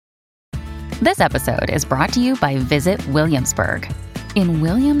This episode is brought to you by Visit Williamsburg. In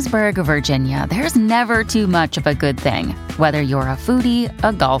Williamsburg, Virginia, there's never too much of a good thing. Whether you're a foodie,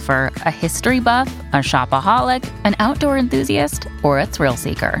 a golfer, a history buff, a shopaholic, an outdoor enthusiast, or a thrill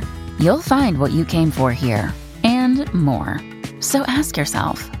seeker, you'll find what you came for here and more. So ask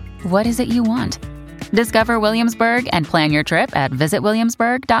yourself, what is it you want? Discover Williamsburg and plan your trip at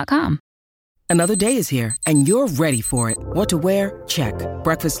visitwilliamsburg.com. Another day is here, and you're ready for it. What to wear? Check.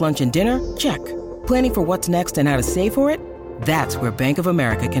 Breakfast, lunch, and dinner? Check. Planning for what's next and how to save for it? That's where Bank of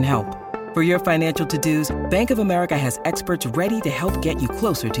America can help. For your financial to-dos, Bank of America has experts ready to help get you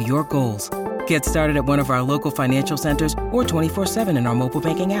closer to your goals. Get started at one of our local financial centers or 24/7 in our mobile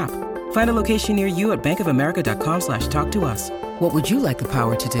banking app. Find a location near you at bankofamerica.com/talktous. What would you like the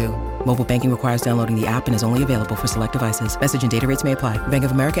power to do? Mobile banking requires downloading the app and is only available for select devices. Message and data rates may apply. Bank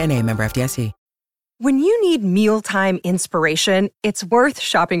of America N.A., member FDIC. When you need mealtime inspiration, it's worth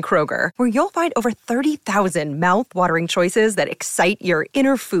shopping Kroger, where you'll find over 30,000 mouth-watering choices that excite your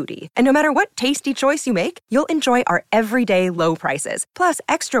inner foodie. And no matter what tasty choice you make, you'll enjoy our everyday low prices, plus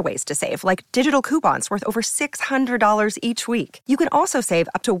extra ways to save, like digital coupons worth over $600 each week. You can also save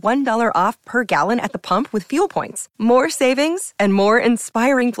up to $1 off per gallon at the pump with fuel points. More savings and more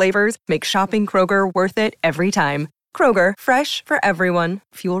inspiring flavors make shopping Kroger worth it every time. Kroger, fresh for everyone.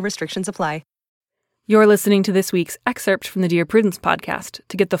 Fuel restrictions apply. You're listening to this week's excerpt from the Dear Prudence podcast.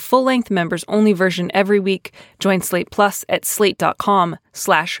 To get the full-length members-only version every week, join Slate Plus at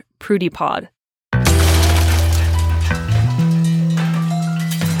slate.com/prudypod.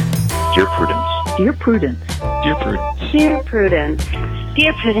 Dear Prudence. Dear Prudence. Dear Prudence. Dear Prudence.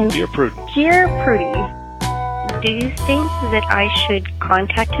 Dear Prudence. Dear Prudence. Dear Prudy, do you think that I should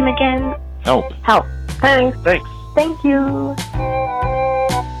contact him again? Help. Help. Thanks. Thanks. Thank you.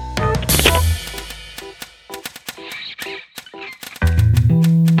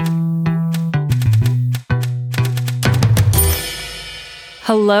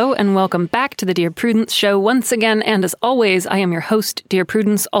 Hello and welcome back to the Dear Prudence show once again, and as always, I am your host, Dear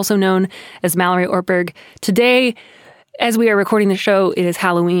Prudence, also known as Mallory Ortberg. Today, as we are recording the show, it is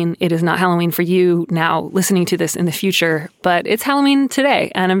Halloween. It is not Halloween for you now listening to this in the future, but it's Halloween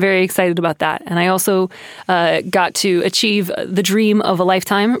today, and I'm very excited about that. And I also got to achieve the dream of a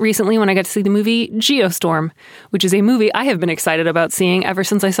lifetime recently when I got to see the movie Geostorm, which is a movie I have been excited about seeing ever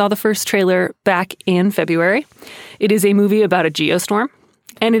since I saw the first trailer back in February. It is a movie about a geostorm.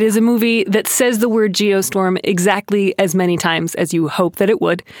 And it is a movie that says the word geostorm exactly as many times as you hope that it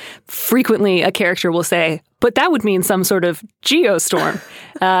would. Frequently, a character will say, but that would mean some sort of geostorm.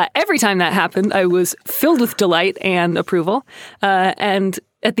 Every time that happened, I was filled with delight and approval. And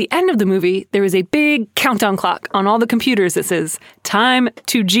at the end of the movie, there is a big countdown clock on all the computers that says, time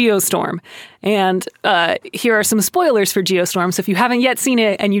to geostorm. And here are some spoilers for Geostorm. So if you haven't yet seen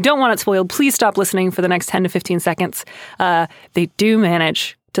it and you don't want it spoiled, please stop listening for the next 10 to 15 seconds. They do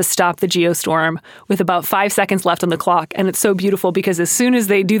manage to stop the geostorm with about 5 seconds left on the clock. And it's so beautiful because as soon as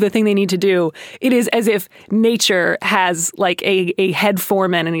they do the thing they need to do, it is as if nature has like a head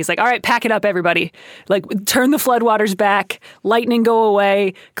foreman and he's like, all right, pack it up, everybody. Like turn the floodwaters back, lightning go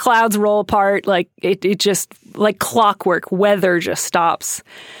away, clouds roll apart. Like it just like clockwork, weather just stops.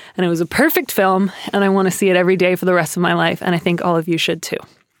 And it was a perfect film and I want to see it every day for the rest of my life. And I think all of you should too.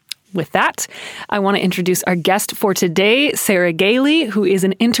 With that, I want to introduce our guest for today, Sarah Gailey, who is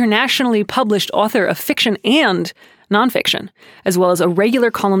an internationally published author of fiction and nonfiction, as well as a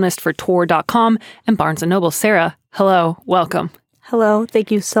regular columnist for Tor.com and Barnes & Noble. Sarah, hello, welcome. Hello,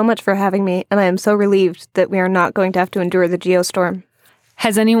 thank you so much for having me, and I am so relieved that we are not going to have to endure the geostorm.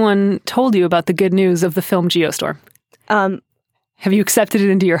 Has anyone told you about the good news of the film Geostorm? Have you accepted it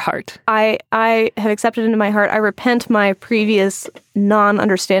into your heart? I have accepted it into my heart. I repent my previous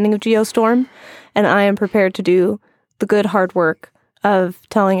non-understanding of Geostorm, and I am prepared to do the good hard work of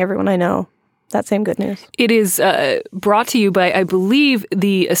telling everyone I know that same good news. It is brought to you by, I believe,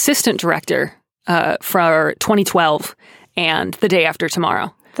 the assistant director for 2012 and The Day After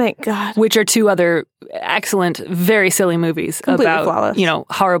Tomorrow. Thank God. Which are two other excellent, very silly movies completely about, flawless.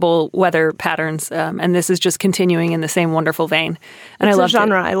 Horrible weather patterns. And this is just continuing in the same wonderful vein. And it's I loved a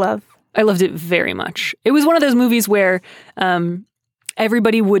genre it. I love. I loved it very much. It was one of those movies where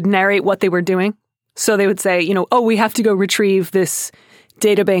everybody would narrate what they were doing. So they would say, we have to go retrieve this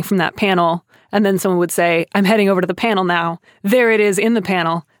data bank from that panel. And then someone would say, I'm heading over to the panel now. There it is in the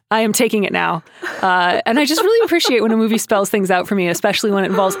panel. I am taking it now. And I just really appreciate when a movie spells things out for me, especially when it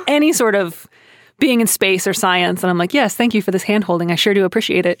involves any sort of being in space or science. And I'm like, yes, thank you for this hand-holding. I sure do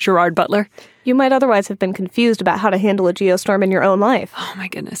appreciate it, Gerard Butler. You might otherwise have been confused about how to handle a geostorm in your own life. Oh, my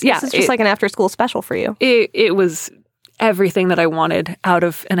goodness. Yeah, this is just like an after-school special for you. It was everything that I wanted out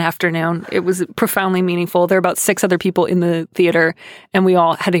of an afternoon. It was profoundly meaningful. There were about 6 other people in the theater, and we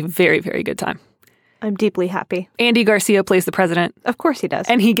all had a very, very good time. I'm deeply happy. Andy Garcia plays the president. Of course he does.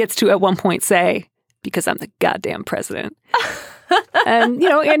 And he gets to, at one point, say, because I'm the goddamn president. And,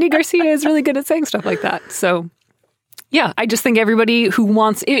 Andy Garcia is really good at saying stuff like that. So, yeah, I just think everybody who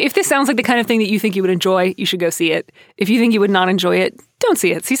wants, if this sounds like the kind of thing that you think you would enjoy, you should go see it. If you think you would not enjoy it, don't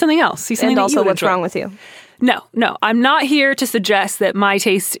see it. See something else. See something and that also, you would what's enjoy. wrong with you? No. I'm not here to suggest that my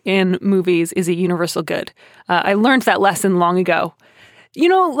taste in movies is a universal good. I learned that lesson long ago.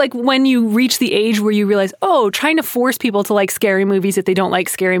 Like when you reach the age where you realize, trying to force people to like scary movies if they don't like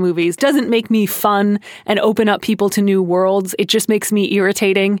scary movies doesn't make me fun and open up people to new worlds. It just makes me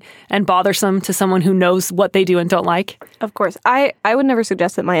irritating and bothersome to someone who knows what they do and don't like. Of course. I would never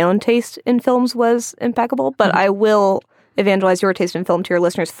suggest that my own taste in films was impeccable, but I will evangelize your taste in film to your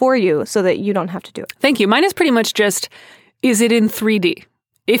listeners for you so that you don't have to do it. Thank you. Mine is pretty much just, is it in 3D?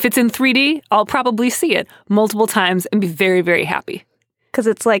 If it's in 3D, I'll probably see it multiple times and be very, very happy. Because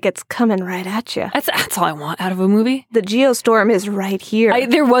it's like it's coming right at you. That's all I want out of a movie. The Geostorm is right here.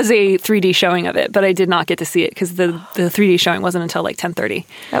 There was a 3D showing of it, but I did not get to see it because the 3D showing wasn't until like 10:30.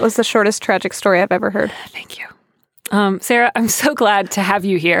 That was the shortest tragic story I've ever heard. Thank you. Sarah, I'm so glad to have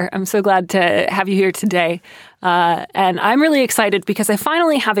you here. I'm so glad to have you here today. And I'm really excited because I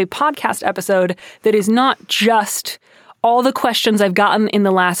finally have a podcast episode that is not just all the questions I've gotten in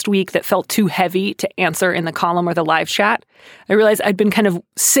the last week that felt too heavy to answer in the column or the live chat. I realized I'd been kind of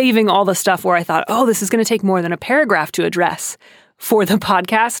saving all the stuff where I thought, this is going to take more than a paragraph to address for the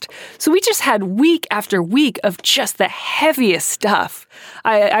podcast. So we just had week after week of just the heaviest stuff.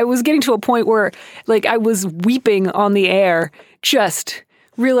 I was getting to a point where like I was weeping on the air, just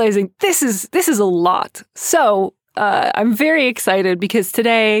realizing this is a lot. So I'm very excited because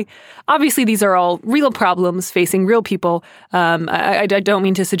today, obviously, these are all real problems facing real people. I don't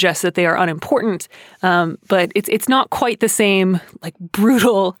mean to suggest that they are unimportant, but it's not quite the same like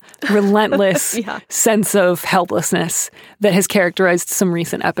brutal, relentless sense of helplessness that has characterized some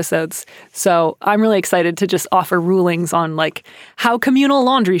recent episodes. So I'm really excited to just offer rulings on like how communal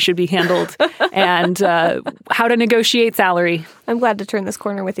laundry should be handled and how to negotiate salary. I'm glad to turn this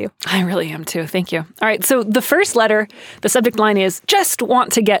corner with you. I really am too. Thank you. All right. So the first letter, the subject line is, just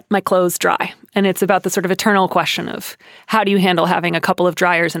want to get my clothes dry. And it's about the sort of eternal question of how do you handle having a couple of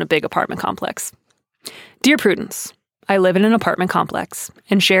dryers in a big apartment complex? Dear Prudence, I live in an apartment complex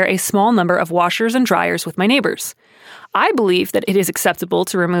and share a small number of washers and dryers with my neighbors. I believe that it is acceptable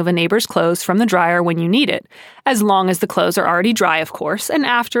to remove a neighbor's clothes from the dryer when you need it, as long as the clothes are already dry, of course, and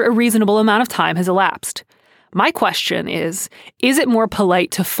after a reasonable amount of time has elapsed. My question is it more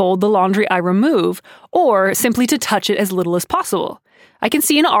polite to fold the laundry I remove or simply to touch it as little as possible? I can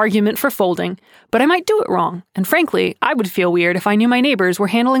see an argument for folding, but I might do it wrong. And frankly, I would feel weird if I knew my neighbors were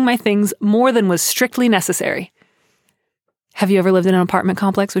handling my things more than was strictly necessary. Have you ever lived in an apartment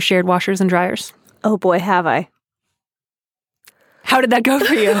complex with shared washers and dryers? Oh boy, have I. How did that go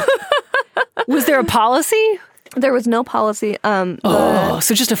for you? Was there a policy? There was no policy. So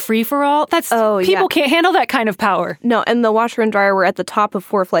just a free-for-all? People can't handle that kind of power. No, and the washer and dryer were at the top of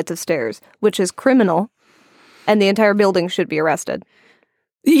 4 flights of stairs, which is criminal, and the entire building should be arrested.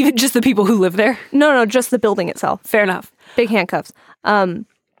 Even just the people who live there? No, just the building itself. Fair enough. Big handcuffs. And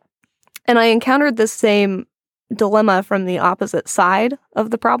I encountered this same dilemma from the opposite side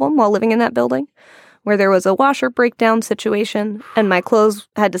of the problem while living in that building, where there was a washer breakdown situation, and my clothes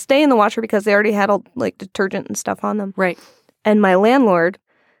had to stay in the washer because they already had all like detergent and stuff on them. Right. And my landlord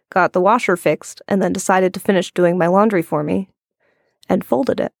got the washer fixed and then decided to finish doing my laundry for me and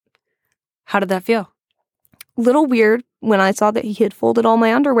folded it. How did that feel? Little weird when I saw that he had folded all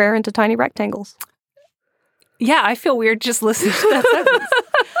my underwear into tiny rectangles. Yeah, I feel weird just listening to that sentence.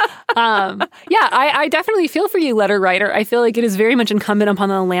 I definitely feel for you, letter writer. I feel like it is very much incumbent upon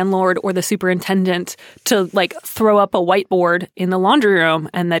the landlord or the superintendent to like throw up a whiteboard in the laundry room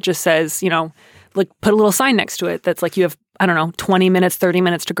and that just says, like put a little sign next to it that's like you have, 20 minutes, 30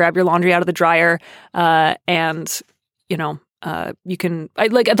 minutes to grab your laundry out of the dryer. You can,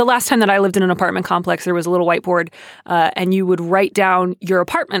 the last time that I lived in an apartment complex, there was a little whiteboard and you would write down your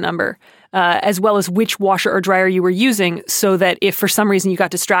apartment number as well as which washer or dryer you were using so that if for some reason you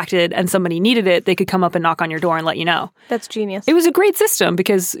got distracted and somebody needed it, they could come up and knock on your door and let you know. That's genius. It was a great system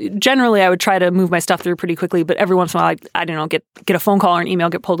because generally I would try to move my stuff through pretty quickly, but every once in a while I don't know, get a phone call or an email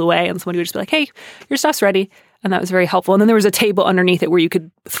get pulled away and somebody would just be like, hey, your stuff's ready. And that was very helpful. And then there was a table underneath it where you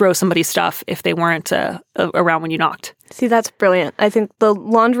could throw somebody's stuff if they weren't around when you knocked. See, that's brilliant. I think the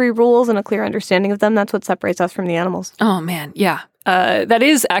laundry rules and a clear understanding of them, that's what separates us from the animals. Oh, man. Yeah. That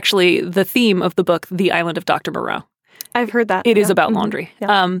is actually the theme of the book, The Island of Dr. Moreau. I've heard that. It is about laundry.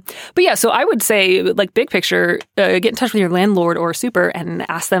 Yeah. But yeah, so I would say, like, big picture, get in touch with your landlord or super and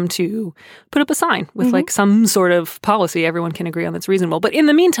ask them to put up a sign with like some sort of policy everyone can agree on that's reasonable. But in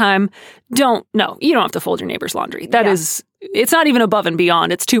the meantime, you don't have to fold your neighbor's laundry. That is, it's not even above and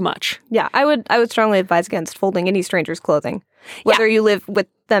beyond. It's too much. Yeah, I would strongly advise against folding any stranger's clothing, whether you live with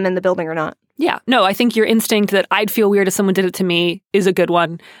them in the building or not. Yeah. No, I think your instinct that I'd feel weird if someone did it to me is a good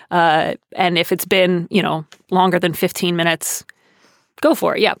one. And if it's been, longer than 15 minutes, go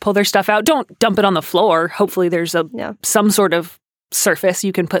for it. Yeah. Pull their stuff out. Don't dump it on the floor. Hopefully there's some sort of surface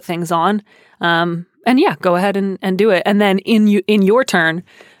you can put things on. And yeah, go ahead and do it. And then in your turn,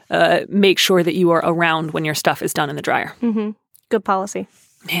 make sure that you are around when your stuff is done in the dryer. Mm-hmm. Good policy.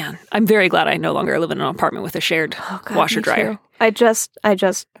 Man, I'm very glad I no longer live in an apartment with a shared washer dryer. I just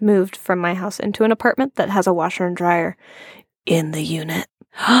moved from my house into an apartment that has a washer and dryer in the unit.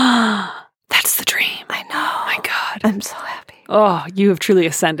 That's the dream. I know. My God. I'm so happy. Oh, you have truly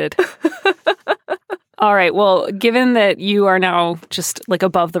ascended. All right. Well, given that you are now just like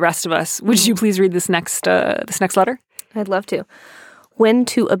above the rest of us, would you please read this next letter? I'd love to. When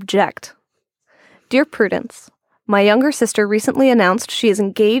to object. Dear Prudence, my younger sister recently announced she is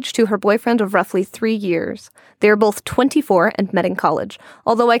engaged to her boyfriend of roughly 3 years. They are both 24 and met in college.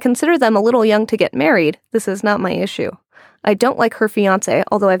 Although I consider them a little young to get married, this is not my issue. I don't like her fiancé,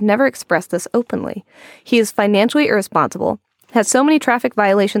 although I've never expressed this openly. He is financially irresponsible, has so many traffic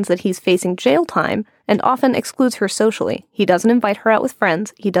violations that he's facing jail time, and often excludes her socially. He doesn't invite her out with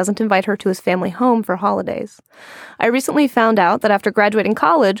friends. He doesn't invite her to his family home for holidays. I recently found out that after graduating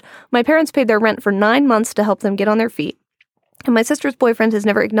college, my parents paid their rent for 9 months to help them get on their feet. And my sister's boyfriend has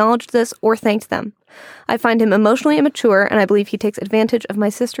never acknowledged this or thanked them. I find him emotionally immature, and I believe he takes advantage of my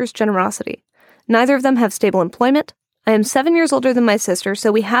sister's generosity. Neither of them have stable employment. I am 7 years older than my sister,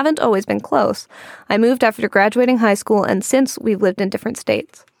 so we haven't always been close. I moved after graduating high school, and since we've lived in different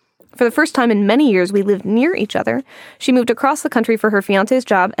states. For the first time in many years, we lived near each other. She moved across the country for her fiancé's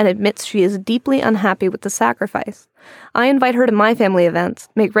job and admits she is deeply unhappy with the sacrifice. I invite her to my family events,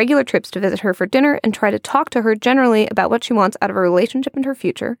 make regular trips to visit her for dinner, and try to talk to her generally about what she wants out of a relationship and her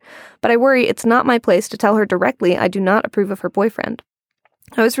future. But I worry it's not my place to tell her directly I do not approve of her boyfriend.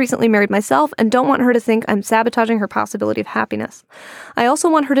 I was recently married myself and don't want her to think I'm sabotaging her possibility of happiness. I also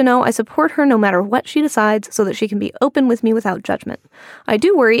want her to know I support her no matter what she decides so that she can be open with me without judgment. I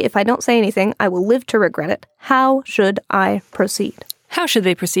do worry if I don't say anything, I will live to regret it. How should I proceed? How should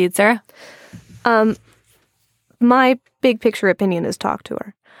they proceed, Sarah? My big picture opinion is talk to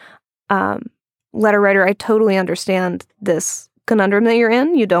her. Letter writer, I totally understand this conundrum that you're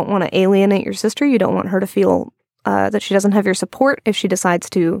in. You don't want to alienate your sister. You don't want her to feel that she doesn't have your support if she decides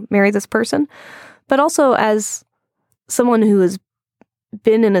to marry this person. But also as someone who has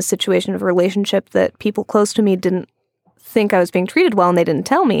been in a situation of a relationship that people close to me didn't think I was being treated well and they didn't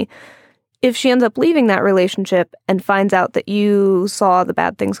tell me, if she ends up leaving that relationship and finds out that you saw the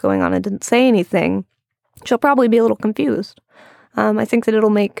bad things going on and didn't say anything, she'll probably be a little confused. I think that it'll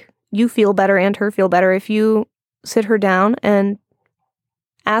make you feel better and her feel better if you sit her down and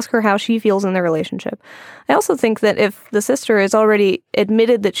ask her how she feels in the relationship. I also think that if the sister has already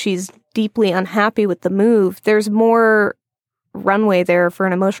admitted that she's deeply unhappy with the move, there's more runway there for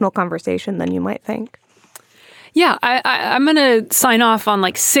an emotional conversation than you might think. Yeah, I'm going to sign off on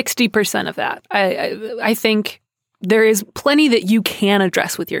like 60% of that. I think there is plenty that you can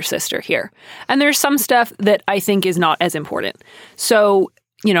address with your sister here. And there's some stuff that I think is not as important. So,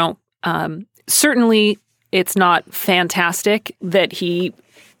 certainly it's not fantastic that he,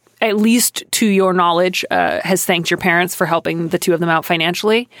 at least to your knowledge, has thanked your parents for helping the two of them out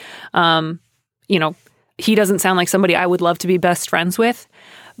financially. He doesn't sound like somebody I would love to be best friends with.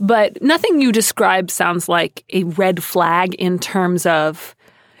 But nothing you describe sounds like a red flag in terms of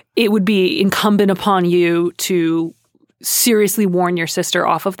it would be incumbent upon you to seriously warn your sister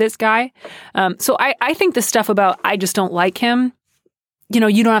off of this guy. So I think the stuff about I just don't like him, you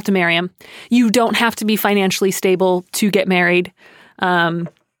don't have to marry him. You don't have to be financially stable to get married.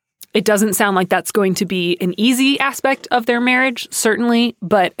 It doesn't sound like that's going to be an easy aspect of their marriage, certainly.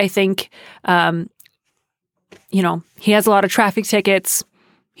 But I think, he has a lot of traffic tickets.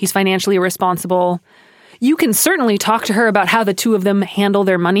 He's financially irresponsible. You can certainly talk to her about how the two of them handle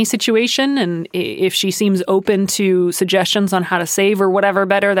their money situation. And if she seems open to suggestions on how to save or whatever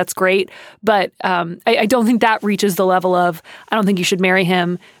better, that's great. But I don't think that reaches the level of, I don't think you should marry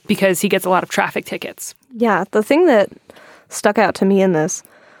him because he gets a lot of traffic tickets. Yeah, the thing that stuck out to me in this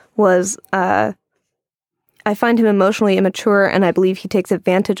was I find him emotionally immature, and I believe he takes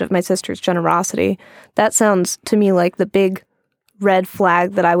advantage of my sister's generosity. That sounds to me like the big red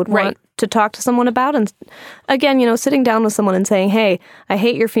flag that I would want to talk to someone about. And again, sitting down with someone and saying, hey, I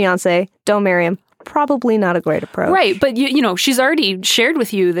hate your fiance, don't marry him. Probably not a great approach. Right. But, she's already shared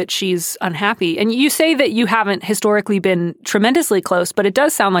with you that she's unhappy. And you say that you haven't historically been tremendously close, but it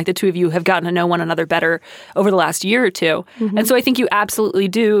does sound like the two of you have gotten to know one another better over the last year or two. Mm-hmm. And so I think you absolutely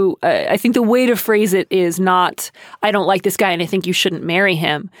do. I think the way to phrase it is not, I don't like this guy and I think you shouldn't marry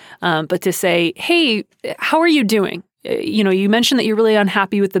him, but to say, hey, how are you doing? You mentioned that you're really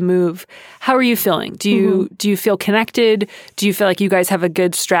unhappy with the move. How are you feeling? Do you feel connected? Do you feel like you guys have a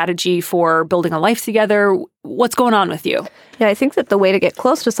good strategy for building a life together? What's going on with you? Yeah, I think that the way to get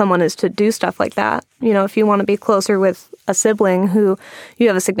close to someone is to do stuff like that. If you want to be closer with a sibling who you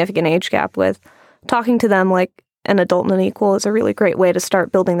have a significant age gap with, talking to them like an adult and an equal is a really great way to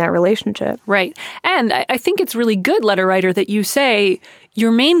start building that relationship. Right. And I think it's really good, letter writer, that you say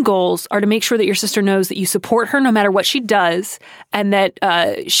your main goals are to make sure that your sister knows that you support her no matter what she does, and that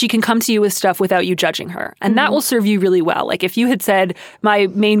she can come to you with stuff without you judging her. And that will serve you really well. Like if you had said, my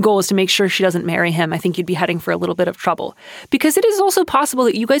main goal is to make sure she doesn't marry him, I think you'd be heading for a little bit of trouble. Because it is also possible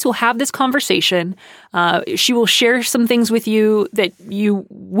that you guys will have this conversation. She will share some things with you that you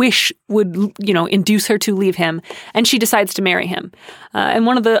wish would, induce her to leave him. And she decides to marry him. And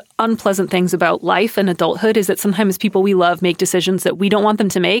one of the unpleasant things about life and adulthood is that sometimes people we love make decisions that we don't want them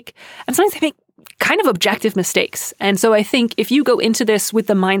to make. And sometimes they make kind of objective mistakes. And so I think if you go into this with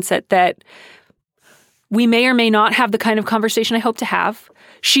the mindset that we may or may not have the kind of conversation I hope to have,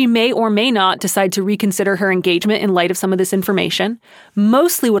 she may or may not decide to reconsider her engagement in light of some of this information.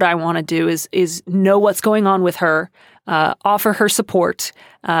 Mostly what I want to do is know what's going on with her, offer her support,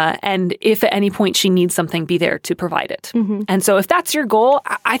 and if at any point she needs something, be there to provide it. Mm-hmm. And so if that's your goal,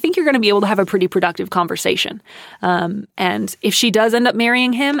 I think you're going to be able to have a pretty productive conversation. And if she does end up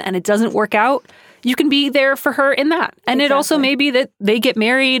marrying him and it doesn't work out, you can be there for her in that. And It also may be that they get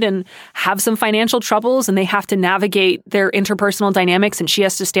married and have some financial troubles and they have to navigate their interpersonal dynamics and she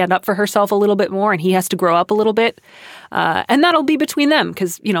has to stand up for herself a little bit more and he has to grow up a little bit. And that'll be between them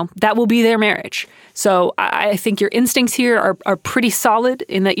because, that will be their marriage. So I think your instincts here are pretty solid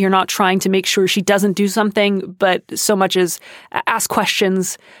in that you're not trying to make sure she doesn't do something, but so much as ask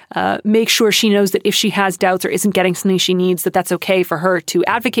questions, make sure she knows that if she has doubts or isn't getting something she needs, that that's okay for her to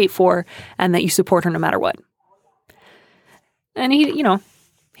advocate for and that you support her no matter what. And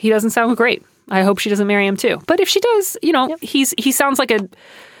he doesn't sound great. I hope she doesn't marry him too. But if she does, he sounds like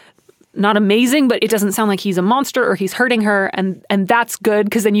not amazing, but it doesn't sound like he's a monster or he's hurting her. And that's good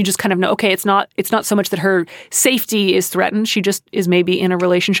because then you just kind of know, okay, it's not so much that her safety is threatened. She just is maybe in a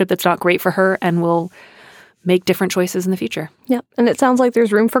relationship that's not great for her and will make different choices in the future. Yep. And it sounds like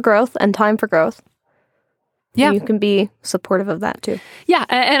there's room for growth and time for growth. Yeah. And you can be supportive of that too. Yeah.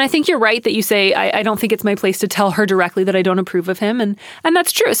 And I think you're right that you say, I don't think it's my place to tell her directly that I don't approve of him. And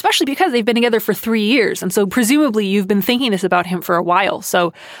that's true, especially because they've been together for 3 years. And so presumably you've been thinking this about him for a while.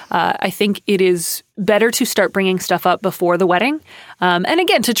 So I think it is better to start bringing stuff up before the wedding. And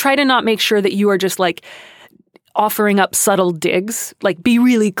again, to try to not make sure that you are just like offering up subtle digs, like be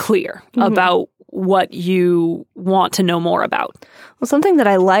really clear about what you want to know more about. Well, something that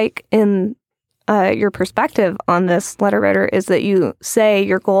I like in your perspective on this, letter writer, is that you say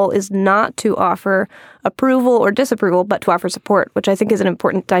your goal is not to offer approval or disapproval, but to offer support, which I think is an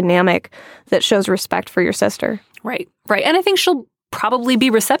important dynamic that shows respect for your sister. Right. And I think she'll probably be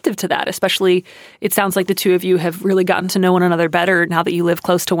receptive to that, especially it sounds like the two of you have really gotten to know one another better now that you live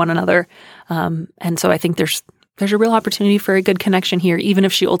close to one another. And so I think there's a real opportunity for a good connection here, even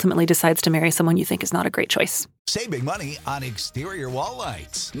if she ultimately decides to marry someone you think is not a great choice. Saving money on exterior wall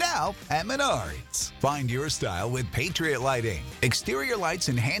lights. Now at Menards. Find your style with Patriot Lighting. Exterior lights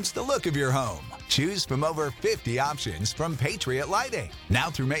enhance the look of your home. Choose from over 50 options from Patriot Lighting. Now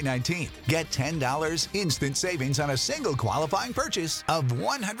through May 19th, get $10 instant savings on a single qualifying purchase of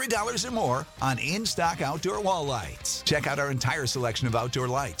 $100 or more on in-stock outdoor wall lights. Check out our entire selection of outdoor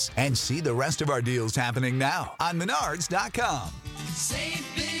lights and see the rest of our deals happening now on Menards.com. Save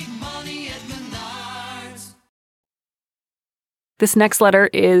big money at Menards. This next letter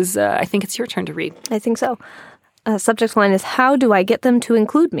is, I think it's your turn to read. I think so. Subject line is, how do I get them to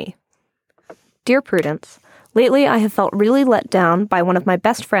include me? Dear Prudence, lately I have felt really let down by one of my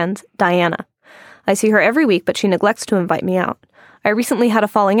best friends, Diana. I see her every week, but she neglects to invite me out. I recently had a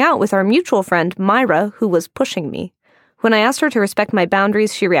falling out with our mutual friend, Myra, who was pushing me. When I asked her to respect my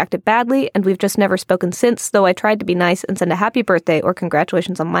boundaries, she reacted badly, and we've just never spoken since, though I tried to be nice and send a happy birthday or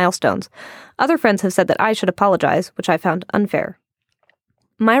congratulations on milestones. Other friends have said that I should apologize, which I found unfair.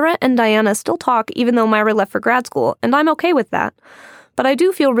 Myra and Diana still talk even though Myra left for grad school, and I'm okay with that. But I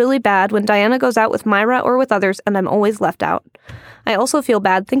do feel really bad when Diana goes out with Myra or with others and I'm always left out. I also feel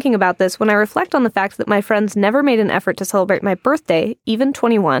bad thinking about this when I reflect on the fact that my friends never made an effort to celebrate my birthday, even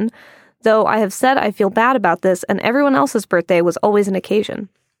 21, though I have said I feel bad about this and everyone else's birthday was always an occasion.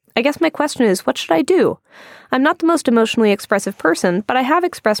 I guess my question is, what should I do? I'm not the most emotionally expressive person, but I have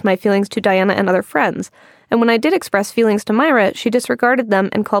expressed my feelings to Diana and other friends. And when I did express feelings to Myra, she disregarded them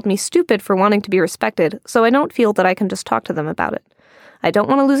and called me stupid for wanting to be respected, so I don't feel that I can just talk to them about it. I don't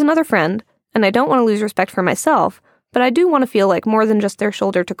want to lose another friend, and I don't want to lose respect for myself, but I do want to feel like more than just their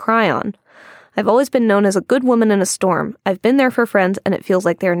shoulder to cry on. I've always been known as a good woman in a storm. I've been there for friends, and it feels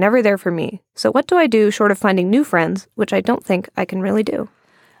like they're never there for me. So what do I do short of finding new friends, which I don't think I can really do?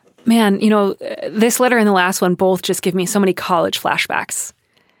 Man, this letter and the last one both just give me so many college flashbacks.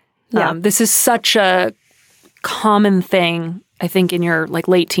 Yeah. This is such a common thing, I think, in your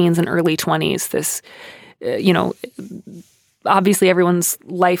late teens and early 20s. This, obviously everyone's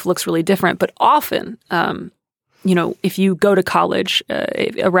life looks really different, but often, if you go to college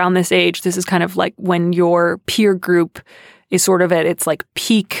around this age, this is kind of like when your peer group is sort of at its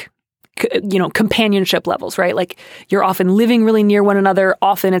peak, companionship levels, right? Like you're often living really near one another.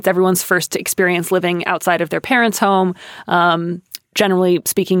 Often it's everyone's first experience living outside of their parents' home. Generally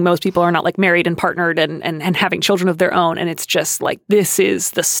speaking, most people are not married and partnered and having children of their own. And it's just this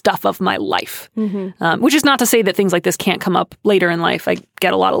is the stuff of my life, which is not to say that things like this can't come up later in life. I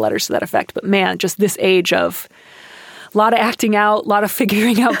get a lot of letters to that effect. But man, just this age of a lot of acting out, a lot of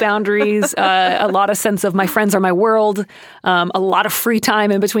figuring out boundaries, a lot of sense of my friends are my world, a lot of free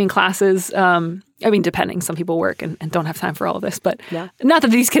time in between classes. Depending, some people work and don't have time for all of this, but not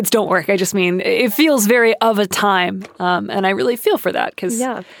that these kids don't work. I just mean it feels very of a time. And I really feel for that because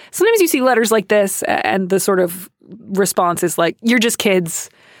sometimes you see letters like this and the sort of response is you're just kids.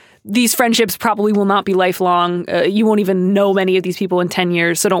 These friendships probably will not be lifelong. You won't even know many of these people in 10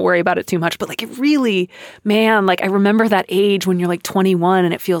 years, so don't worry about it too much. But it really, man, I remember that age when you're 21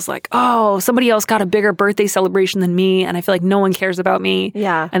 and it feels oh, somebody else got a bigger birthday celebration than me and I feel like no one cares about me.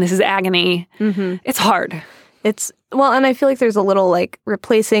 Yeah. And this is agony. Mm-hmm. It's hard. And I feel like there's a little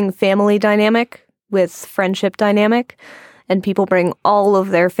replacing family dynamic with friendship dynamic, and people bring all of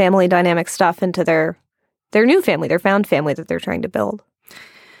their family dynamic stuff into their new family, their found family that they're trying to build.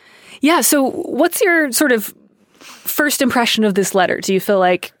 Yeah. So what's your sort of first impression of this letter? Do you feel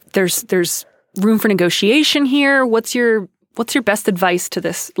like there's room for negotiation here? What's your best advice to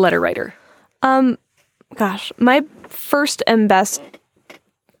this letter writer? My first and best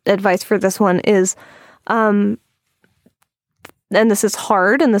advice for this one is, and this is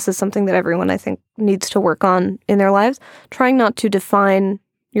hard, and this is something that everyone I think needs to work on in their lives, trying not to define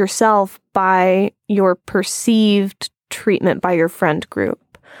yourself by your perceived treatment by your friend group,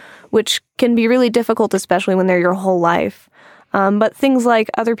 which can be really difficult, especially when they're your whole life. But things like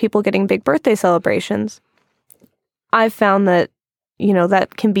other people getting big birthday celebrations, I've found that,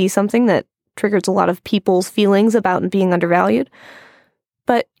 that can be something that triggers a lot of people's feelings about being undervalued.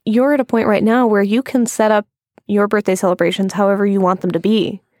 But you're at a point right now where you can set up your birthday celebrations however you want them to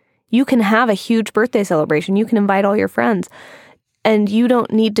be. You can have a huge birthday celebration. You can invite all your friends. And you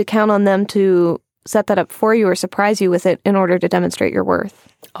don't need to count on them to set that up for you or surprise you with it in order to demonstrate your worth.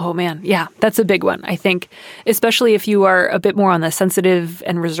 Oh, man. Yeah, that's a big one. I think, especially if you are a bit more on the sensitive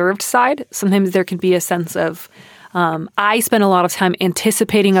and reserved side, sometimes there can be a sense of, I spend a lot of time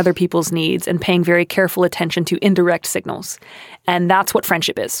anticipating other people's needs and paying very careful attention to indirect signals. And that's what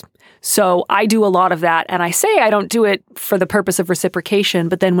friendship is. So I do a lot of that. And I say I don't do it for the purpose of reciprocation.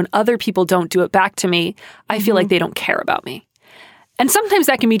 But then when other people don't do it back to me, I feel like they don't care about me. And sometimes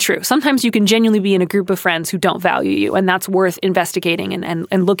that can be true. Sometimes you can genuinely be in a group of friends who don't value you, and that's worth investigating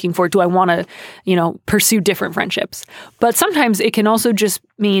and looking for. Do I want to, pursue different friendships? But sometimes it can also just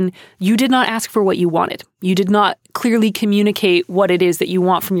mean you did not ask for what you wanted. You did not clearly communicate what it is that you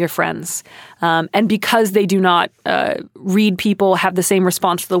want from your friends. And because they do not read people, have the same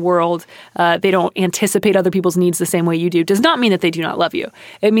response to the world, they don't anticipate other people's needs the same way you do, does not mean that they do not love you.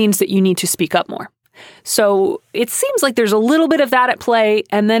 It means that you need to speak up more. So it seems like there's a little bit of that at play.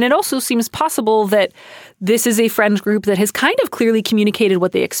 And then it also seems possible that this is a friend group that has kind of clearly communicated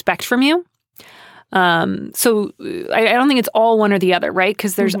what they expect from you. So I don't think it's all one or the other, right?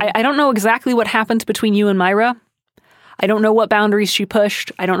 Because I don't know exactly what happened between you and Myra. I don't know what boundaries she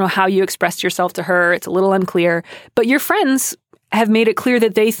pushed. I don't know how you expressed yourself to her. It's a little unclear. But your friends have made it clear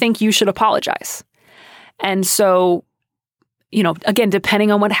that they think you should apologize. And so, again, depending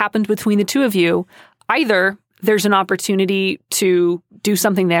on what happened between the two of you, either there's an opportunity to do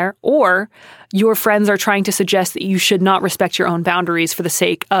something there, or your friends are trying to suggest that you should not respect your own boundaries for the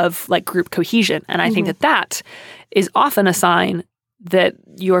sake of group cohesion. And I think that is often a sign that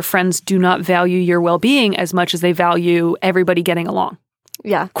your friends do not value your well-being as much as they value everybody getting along.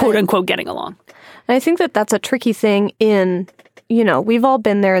 Yeah. Quote unquote getting along. And I think that that's a tricky thing in, we've all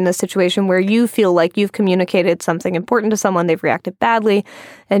been there in this situation where you feel like you've communicated something important to someone, they've reacted badly,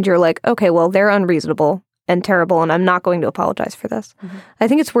 and you're like, okay, well, they're unreasonable and terrible, and I'm not going to apologize for this. Mm-hmm. I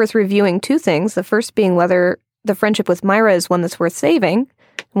think it's worth reviewing two things. The first being whether the friendship with Myra is one that's worth saving,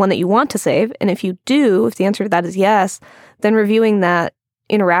 one that you want to save. And if you do, if the answer to that is yes, then reviewing that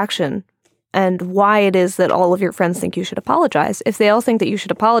interaction and why it is that all of your friends think you should apologize. If they all think that you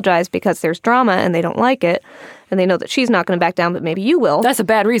should apologize because there's drama and they don't like it, and they know that she's not going to back down, but maybe you will. That's a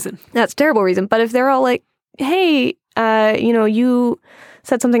bad reason. That's a terrible reason. But if they're all like, hey, you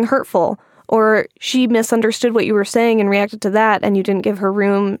said something hurtful, or she misunderstood what you were saying and reacted to that, and you didn't give her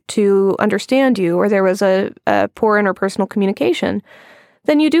room to understand you, or there was a poor interpersonal communication,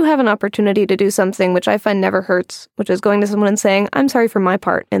 then you do have an opportunity to do something which I find never hurts, which is going to someone and saying, I'm sorry for my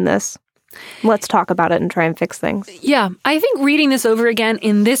part in this. Let's talk about it and try and fix things. Yeah, I think reading this over again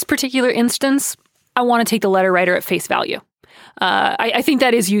in this particular instance, I want to take the letter writer at face value. I think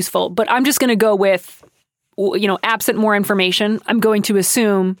that is useful, but I'm just going to go with, absent more information, I'm going to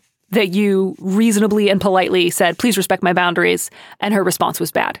assume that you reasonably and politely said, please respect my boundaries, and her response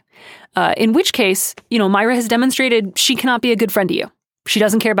was bad. In which case, Myra has demonstrated she cannot be a good friend to you. She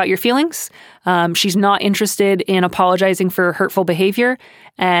doesn't care about your feelings. She's not interested in apologizing for hurtful behavior,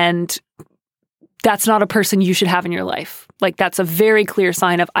 and that's not a person you should have in your life. Like, that's a very clear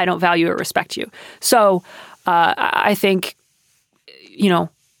sign of I don't value or respect you. So I think,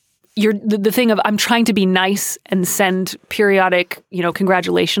 you're the thing of I'm trying to be nice and send periodic,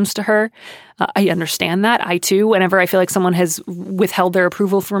 congratulations to her. I understand that. I too, whenever I feel like someone has withheld their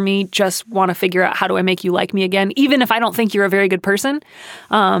approval from me, just want to figure out how do I make you like me again, even if I don't think you're a very good person.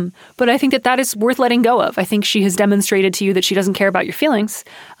 But I think that is worth letting go of. I think she has demonstrated to you that she doesn't care about your feelings,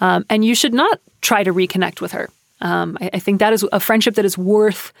 and you should not try to reconnect with her. I think that is a friendship that is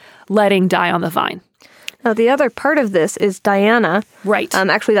worth letting die on the vine. Now, the other part of this is Diana. Right.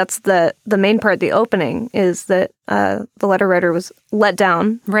 Actually, that's the main part, the opening, is that the letter writer was let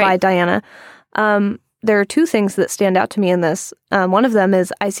down by Diana. There are two things that stand out to me in this. One of them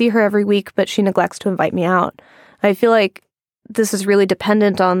is I see her every week, but she neglects to invite me out. I feel like this is really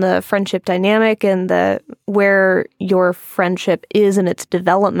dependent on the friendship dynamic and where your friendship is in its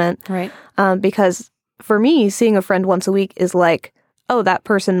development. Right. Because for me, seeing a friend once a week is like, oh, that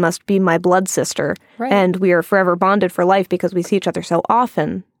person must be my blood sister. Right. And we are forever bonded for life because we see each other so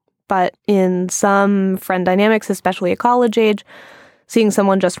often. But in some friend dynamics, especially at college age, seeing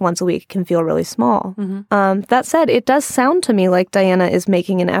someone just once a week can feel really small. Mm-hmm. That said, it does sound to me like Diana is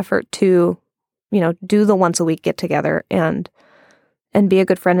making an effort to, do the once a week get together and be a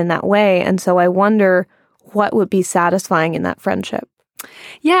good friend in that way. And so I wonder what would be satisfying in that friendship.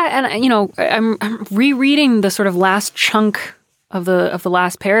 Yeah, and I'm rereading the sort of last chunk of the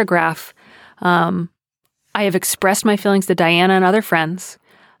last paragraph. I have expressed my feelings to Diana and other friends.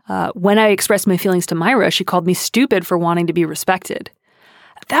 When I expressed my feelings to Myra, she called me stupid for wanting to be respected.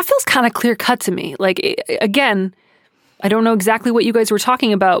 That feels kind of clear cut to me. Like, again, I don't know exactly what you guys were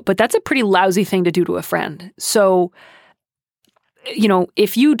talking about, but that's a pretty lousy thing to do to a friend. So,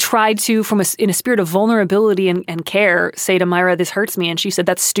 if you tried to, in a spirit of vulnerability and care, say to Myra, this hurts me, and she said,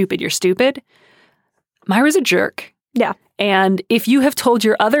 that's stupid, you're stupid, Myra's a jerk. Yeah. And if you have told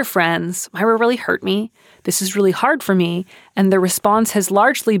your other friends, Myra really hurt me, this is really hard for me, and the response has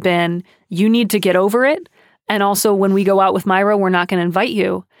largely been, you need to get over it, and also when we go out with Myra, we're not going to invite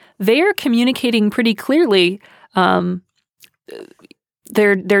you, they are communicating pretty clearly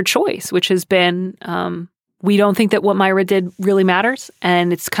their choice, which has been, we don't think that what Myra did really matters,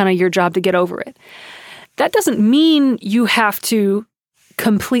 and it's kind of your job to get over it. That doesn't mean you have to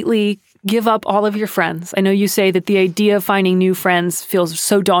completely give up all of your friends. I know you say that the idea of finding new friends feels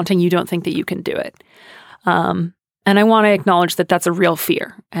so daunting you don't think that you can do it. And I want to acknowledge that that's a real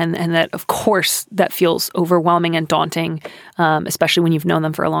fear, and that, of course, that feels overwhelming and daunting, especially when you've known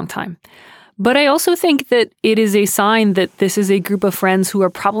them for a long time. But I also think that it is a sign that this is a group of friends who are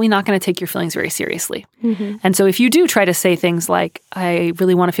probably not going to take your feelings very seriously. Mm-hmm. And so if you do try to say things like, I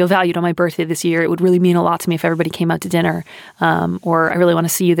really want to feel valued on my birthday this year, it would really mean a lot to me if everybody came out to dinner, or I really want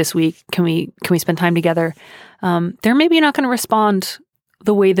to see you this week, can we spend time together? They're maybe not going to respond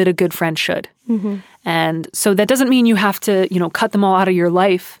the way that a good friend should. Mm-hmm. And so that doesn't mean you have to, cut them all out of your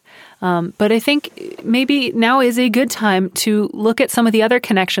life. But I think maybe now is a good time to look at some of the other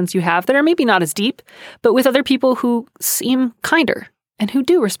connections you have that are maybe not as deep, but with other people who seem kinder and who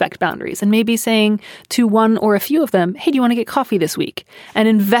do respect boundaries, and maybe saying to one or a few of them, hey, do you want to get coffee this week? And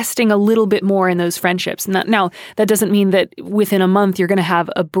investing a little bit more in those friendships. And that doesn't mean that within a month you're going to have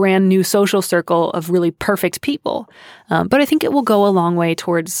a brand new social circle of really perfect people. But I think it will go a long way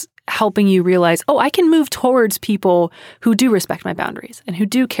towards helping you realize, I can move towards people who do respect my boundaries and who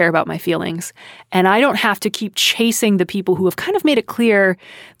do care about my feelings. And I don't have to keep chasing the people who have kind of made it clear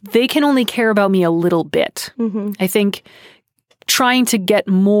they can only care about me a little bit. Mm-hmm. I think trying to get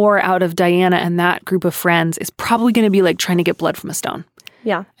more out of Diana and that group of friends is probably going to be like trying to get blood from a stone.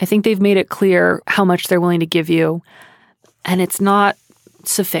 Yeah. I think they've made it clear how much they're willing to give you, and it's not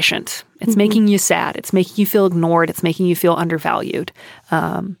sufficient. It's making you sad. It's making you feel ignored. It's making you feel undervalued.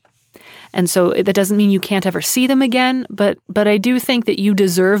 And so that doesn't mean you can't ever see them again, but I do think that you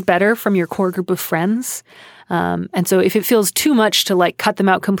deserve better from your core group of friends. And so if it feels too much to like cut them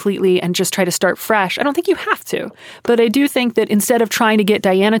out completely and just try to start fresh, I don't think you have to. But I do think that instead of trying to get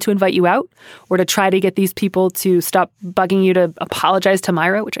Diana to invite you out or to try to get these people to stop bugging you to apologize to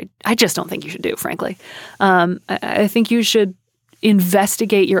Myra, which I just don't think you should do, frankly, I think you should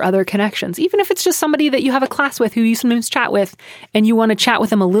investigate your other connections, even if it's just somebody that you have a class with who you sometimes chat with and you want to chat with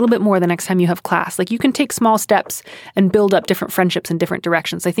them a little bit more the next time you have class. Like you can take small steps and build up different friendships in different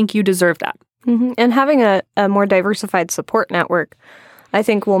directions. I think you deserve that. Mm-hmm. And having a more diversified support network, I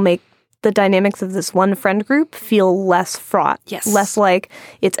think will make the dynamics of this one friend group feel less fraught. Yes. Less like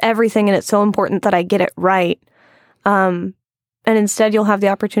it's everything and it's so important that I get it right. And instead you'll have the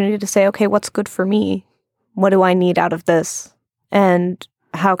opportunity to say, okay, what's good for me? What do I need out of this? And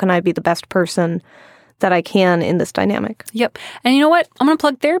how can I be the best person that I can in this dynamic? Yep. And you know what? I'm going to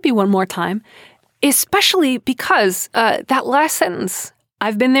plug therapy one more time, especially because that last sentence,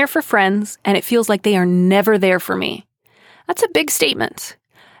 I've been there for friends and it feels like they are never there for me. That's a big statement.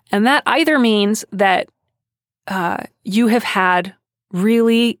 And that either means that you have had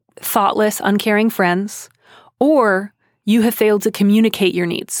really thoughtless, uncaring friends, or you have failed to communicate your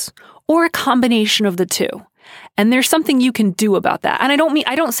needs, or a combination of the two. And there's something you can do about that. And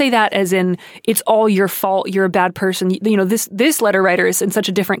I don't say that as in it's all your fault, you're a bad person. You know, this letter writer is in such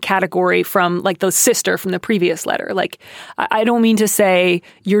a different category from like the sister from the previous letter. Like, I don't mean to say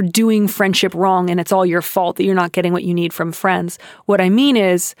you're doing friendship wrong and it's all your fault that you're not getting what you need from friends. What I mean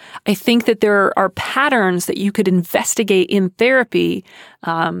is, I think that there are patterns that you could investigate in therapy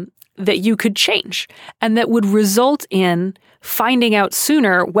that you could change and that would result in finding out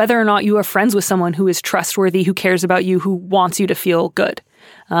sooner whether or not you are friends with someone who is trustworthy, who cares about you, who wants you to feel good.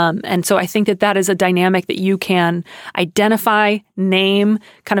 And so I think that is a dynamic that you can identify, name,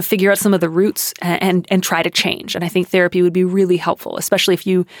 kind of figure out some of the roots and try to change. And I think therapy would be really helpful, especially if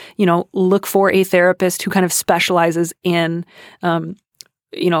you look for a therapist who kind of specializes in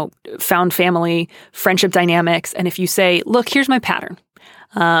found family, friendship dynamics. And if you say, look, here's my pattern.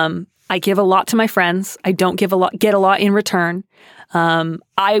 I give a lot to my friends. I don't get a lot in return.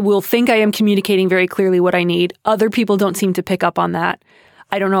 I will think I am communicating very clearly what I need. Other people don't seem to pick up on that.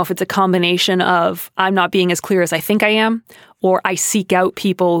 I don't know if it's a combination of I'm not being as clear as I think I am, or I seek out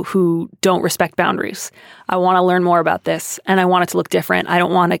people who don't respect boundaries. I want to learn more about this, and I want it to look different. I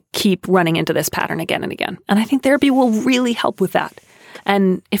don't want to keep running into this pattern again and again. And I think therapy will really help with that.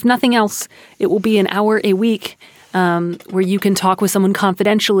 And if nothing else, it will be an hour a week where you can talk with someone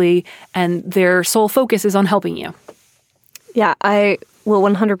confidentially and their sole focus is on helping you. Yeah, I will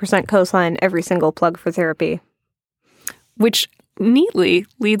 100% co-sign every single plug for therapy. Which neatly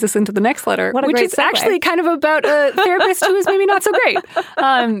leads us into the next letter, which is actually kind of about a therapist who is maybe not so great.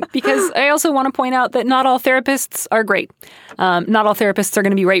 Because I also want to point out that not all therapists are great. Not all therapists are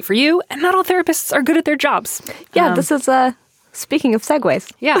going to be right for you, and not all therapists are good at their jobs. Yeah, this is speaking of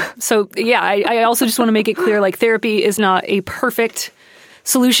segues. Yeah. So, I also just want to make it clear, like, therapy is not a perfect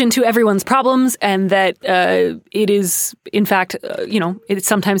solution to everyone's problems, and that it is, in fact, it's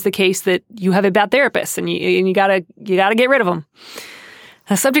sometimes the case that you have a bad therapist and you gotta get rid of them.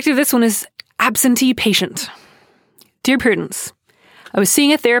 The subject of this one is absentee patient. Dear Prudence, I was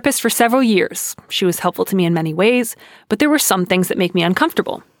seeing a therapist for several years. She was helpful to me in many ways, but there were some things that make me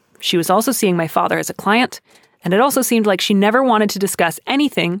uncomfortable. She was also seeing my father as a client, and it also seemed like she never wanted to discuss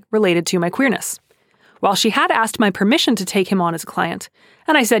anything related to my queerness. While she had asked my permission to take him on as a client,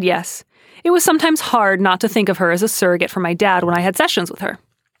 and I said yes, it was sometimes hard not to think of her as a surrogate for my dad when I had sessions with her.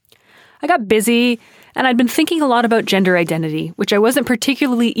 I got busy, and I'd been thinking a lot about gender identity, which I wasn't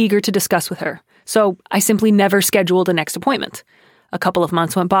particularly eager to discuss with her, so I simply never scheduled a next appointment. A couple of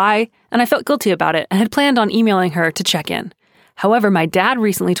months went by, and I felt guilty about it and had planned on emailing her to check in. However, my dad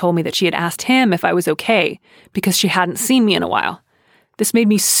recently told me that she had asked him if I was okay because she hadn't seen me in a while. This made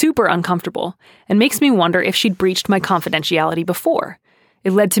me super uncomfortable and makes me wonder if she'd breached my confidentiality before.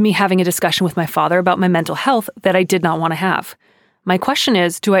 It led to me having a discussion with my father about my mental health that I did not want to have. My question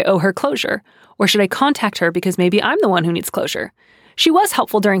is, do I owe her closure? Or should I contact her because maybe I'm the one who needs closure? She was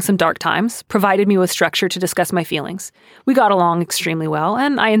helpful during some dark times, provided me with structure to discuss my feelings. We got along extremely well,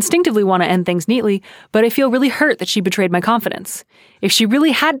 and I instinctively want to end things neatly, but I feel really hurt that she betrayed my confidence. If she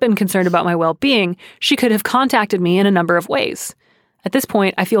really had been concerned about my well-being, she could have contacted me in a number of ways. At this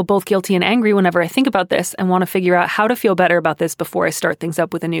point, I feel both guilty and angry whenever I think about this and want to figure out how to feel better about this before I start things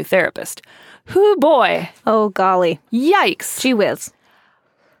up with a new therapist. Hoo boy! Oh, golly. Yikes! Gee whiz.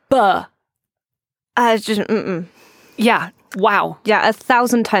 Buh. Yeah. Wow. Yeah,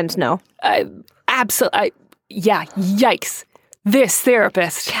 1,000 times no. Absolutely. Yeah, yikes. This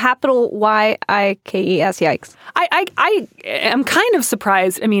therapist. Capital Y-I-K-E-S, yikes. I am kind of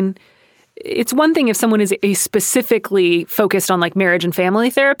surprised. I mean, it's one thing if someone is a specifically focused on like marriage and family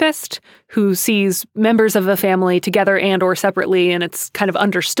therapist who sees members of a family together and or separately, and it's kind of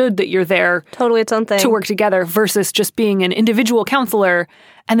understood that you're there totally its own thing to work together versus just being an individual counselor.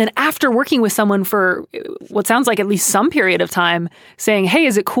 And then after working with someone for what sounds like at least some period of time, saying, hey,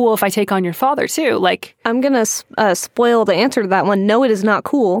 is it cool if I take on your father too? Like, I'm going to spoil the answer to that one. No, it is not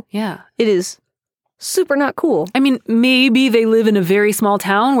cool. Yeah. It is super not cool. I mean, maybe they live in a very small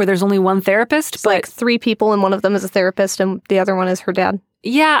town where there's only one therapist, It's but like 3 people and one of them is a therapist and the other one is her dad.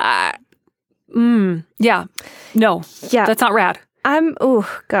 Yeah. Yeah. No. Yeah. That's not rad.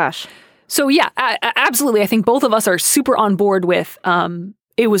 Gosh. So yeah, absolutely. I think both of us are super on board with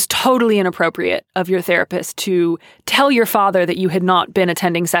it was totally inappropriate of your therapist to tell your father that you had not been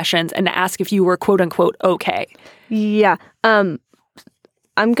attending sessions and to ask if you were quote unquote okay. Yeah. I'm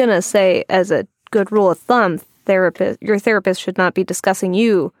going to say as a good rule of thumb, your therapist should not be discussing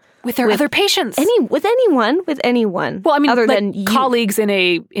you with their other patients. With anyone. Well, I mean, other like than you. Colleagues in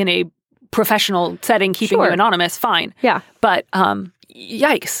a professional setting, keeping you anonymous, fine. Yeah. But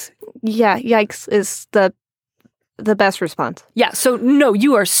yikes. Yeah, yikes is the best response. Yeah, so no,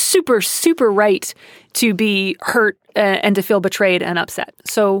 you are super, super right to be hurt and to feel betrayed and upset.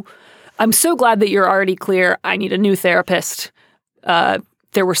 So I'm so glad that you're already clear. I need a new therapist.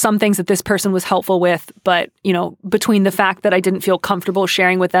 There were some things that this person was helpful with, but, you know, between the fact that I didn't feel comfortable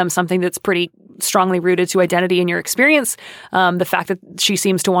sharing with them something that's pretty strongly rooted to identity in your experience, the fact that she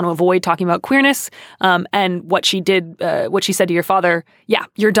seems to want to avoid talking about queerness, and what she said to your father, yeah,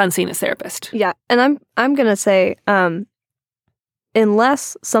 you're done seeing this therapist. Yeah, and I'm going to say,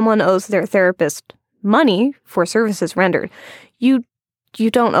 unless someone owes their therapist money for services rendered, you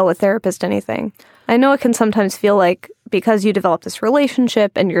don't owe a therapist anything. I know it can sometimes feel like because you develop this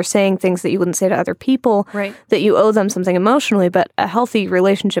relationship and you're saying things that you wouldn't say to other people, right, that you owe them something emotionally, but a healthy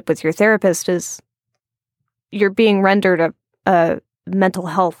relationship with your therapist is you're being rendered a mental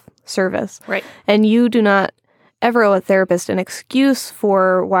health service. Right. And you do not ever owe a therapist an excuse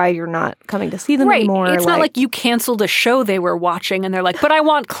for why you're not coming to see them anymore. It's not like you canceled a show they were watching and they're like, but I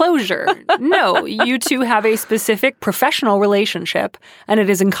want closure. No, you two have a specific professional relationship and it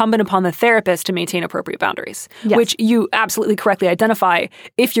is incumbent upon the therapist to maintain appropriate boundaries, yes, which you absolutely correctly identify.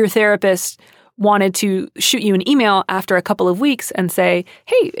 If your therapist wanted to shoot you an email after a couple of weeks and say,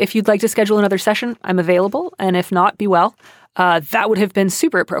 hey, if you'd like to schedule another session, I'm available. And if not, be well. That would have been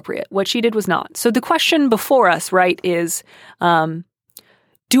super appropriate. What she did was not. So the question before us, right, is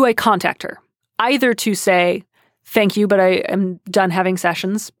do I contact her? Either to say, thank you, but I am done having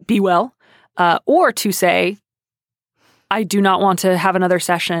sessions, be well, or to say, I do not want to have another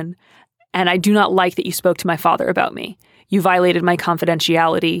session, and I do not like that you spoke to my father about me. You violated my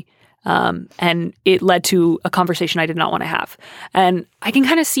confidentiality, and it led to a conversation I did not want to have. And I can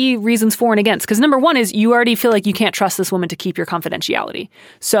kind of see reasons for and against. Because number one is you already feel like you can't trust this woman to keep your confidentiality.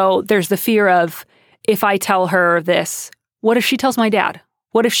 So there's the fear of, if I tell her this, what if she tells my dad?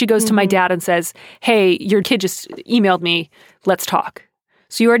 What if she goes to my dad and says, hey, your kid just emailed me, let's talk.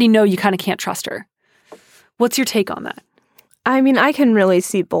 So you already know you kind of can't trust her. What's your take on that? I mean, I can really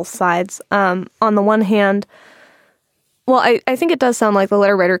see both sides. On the one hand, well, I think it does sound like the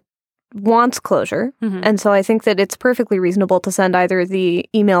letter writer wants closure. Mm-hmm. And so I think that it's perfectly reasonable to send either the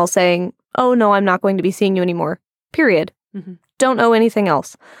email saying, oh, no, I'm not going to be seeing you anymore, period. Mm-hmm. Don't owe anything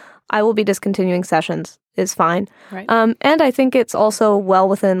else. I will be discontinuing sessions is fine. Right. And I think it's also well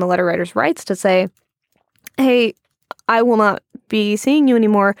within the letter writer's rights to say, hey, I will not be seeing you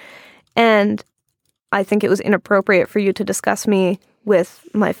anymore. And I think it was inappropriate for you to discuss me with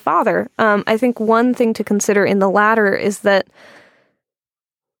my father. I think one thing to consider in the latter is that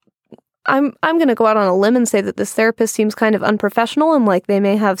I'm going to go out on a limb and say that this therapist seems kind of unprofessional and like they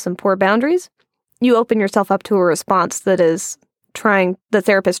may have some poor boundaries. You open yourself up to a response that is the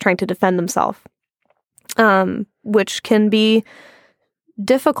therapist trying to defend themselves, which can be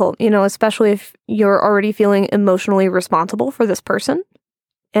difficult, especially if you're already feeling emotionally responsible for this person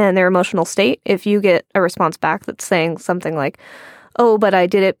and their emotional state. If you get a response back that's saying something like, oh, but I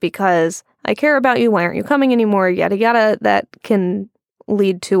did it because I care about you, why aren't you coming anymore, yada, yada, that can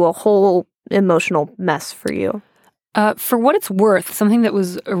lead to a whole emotional mess for you. For what it's worth, something that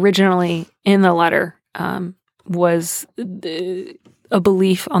was originally in the letter was a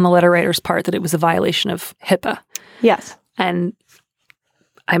belief on the letter writer's part that it was a violation of HIPAA. Yes. And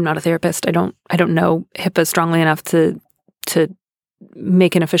I'm not a therapist. I don't know HIPAA strongly enough to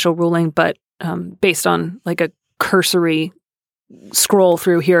make an official ruling, but based on like a cursory scroll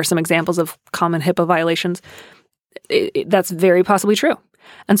through, here are some examples of common HIPAA violations. That's very possibly true.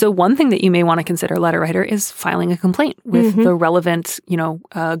 And so one thing that you may want to consider, letter writer, is filing a complaint with the relevant,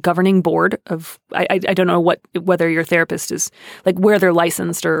 governing board of, I don't know whether your therapist is, like, where they're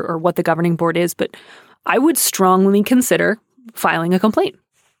licensed or what the governing board is, but I would strongly consider filing a complaint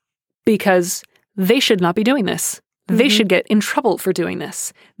because they should not be doing this. They should get in trouble for doing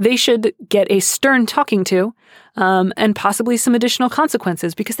this. They should get a stern talking to and possibly some additional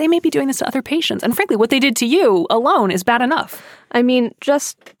consequences because they may be doing this to other patients. And frankly, what they did to you alone is bad enough. I mean,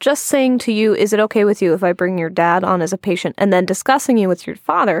 just saying to you, is it okay with you if I bring your dad on as a patient, and then discussing you with your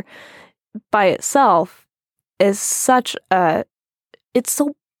father by itself is such a, it's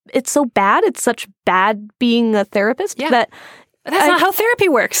so bad. It's such bad being a therapist that that's not how therapy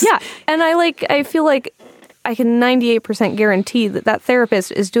works. Yeah. And I feel like I can 98% guarantee that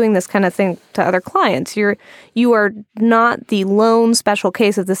therapist is doing this kind of thing to other clients. You are not the lone special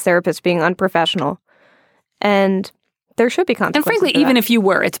case of this therapist being unprofessional. And there should be consequences. And frankly, even if you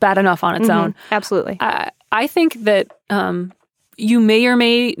were, it's bad enough on its own. Absolutely. I think that you may or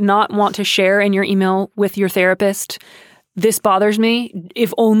may not want to share in your email with your therapist, this bothers me,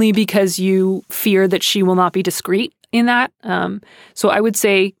 if only because you fear that she will not be discreet in that. So I would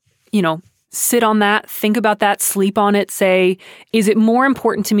say, sit on that, think about that, sleep on it, say, is it more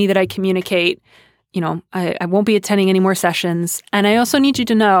important to me that I communicate, I won't be attending any more sessions. And I also need you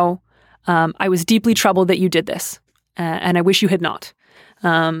to know I was deeply troubled that you did this. And I wish you had not.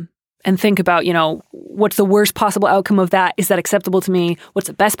 And think about, what's the worst possible outcome of that? Is that acceptable to me? What's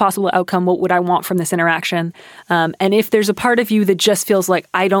the best possible outcome? What would I want from this interaction? And if there's a part of you that just feels like,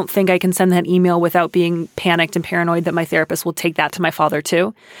 I don't think I can send that email without being panicked and paranoid that my therapist will take that to my father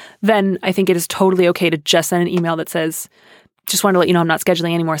too, then I think it is totally okay to just send an email that says, just wanted to let you know I'm not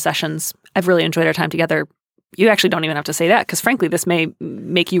scheduling any more sessions. I've really enjoyed our time together. You actually don't even have to say that because frankly, this may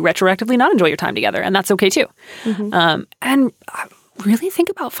make you retroactively not enjoy your time together, and that's okay too. And really think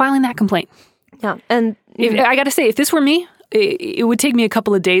about filing that complaint. Yeah. And I got to say, if this were me, it would take me a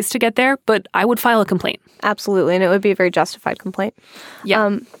couple of days to get there, but I would file a complaint. Absolutely. And it would be a very justified complaint.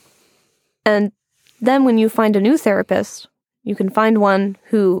 Yeah. And then when you find a new therapist, you can find one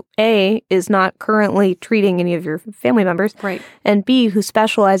who, A, is not currently treating any of your family members. Right. And B, who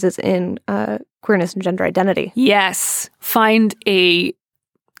specializes in queerness and gender identity. Yes. Find a,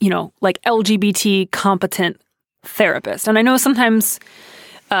 LGBT competent therapist. And I know sometimes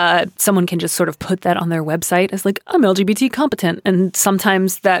someone can just sort of put that on their website as like, I'm LGBT competent. And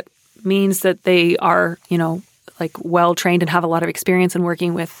sometimes that means that they are, well-trained and have a lot of experience in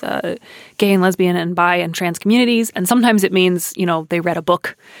working with gay and lesbian and bi and trans communities. And sometimes it means, they read a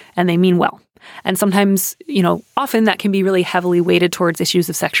book and they mean well. And sometimes, often that can be really heavily weighted towards issues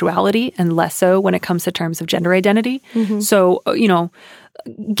of sexuality and less so when it comes to terms of gender identity. So,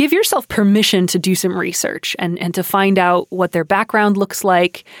 give yourself permission to do some research and to find out what their background looks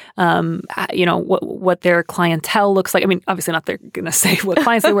like, what their clientele looks like. I mean, obviously not they're going to say what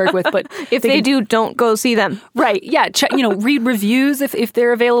clients they work with, but if they do, don't go see them. Right. Yeah. Read reviews if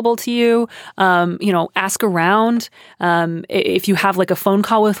they're available to you. Ask around. If you have like a phone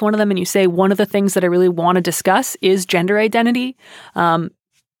call with one of them and you say, one of the things that I really want to discuss is gender identity.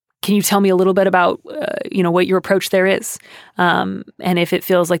 Can you tell me a little bit about, what your approach there is? And if it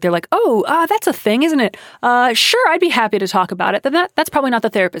feels like they're like, that's a thing, isn't it? Sure, I'd be happy to talk about it. Then that's probably not the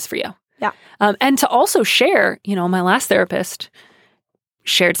therapist for you. Yeah. And to also share, my last therapist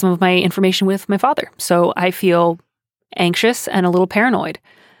shared some of my information with my father. So I feel anxious and a little paranoid.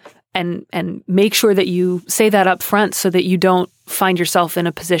 And make sure that you say that up front so that you don't find yourself in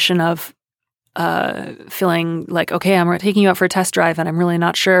a position of feeling like, okay, I'm taking you out for a test drive and I'm really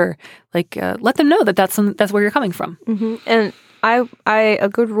not sure. Like, let them know that's where you're coming from. And a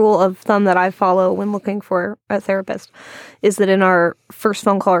good rule of thumb that I follow when looking for a therapist is that in our first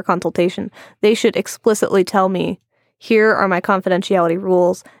phone call or consultation, they should explicitly tell me, here are my confidentiality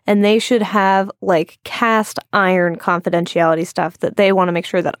rules, and they should have like cast iron confidentiality stuff that they want to make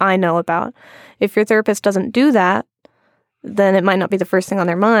sure that I know about. If your therapist doesn't do that, then it might not be the first thing on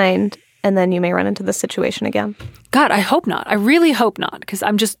their mind. And then you may run into this situation again. God, I hope not. I really hope not, because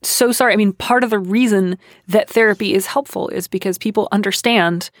I'm just so sorry. I mean, part of the reason that therapy is helpful is because people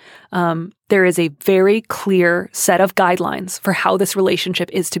understand there is a very clear set of guidelines for how this relationship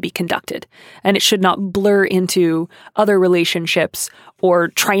is to be conducted. And it should not blur into other relationships or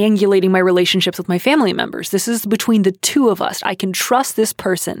triangulating my relationships with my family members. This is between the two of us. I can trust this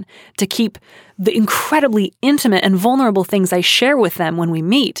person to keep the incredibly intimate and vulnerable things I share with them when we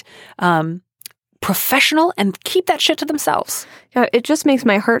meet professional and keep that shit to themselves. Yeah, it just makes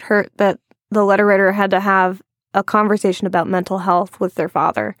my heart hurt that the letter writer had to have a conversation about mental health with their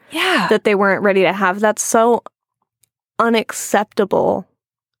father. Yeah. That they weren't ready to have. That's so unacceptable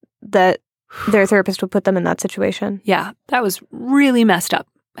that their therapist would put them in that situation. Yeah, that was really messed up.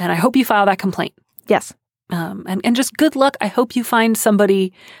 And I hope you file that complaint. Yes. And just good luck. I hope you find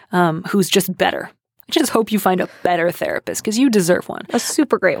somebody who's just better. I just hope you find a better therapist because you deserve one. A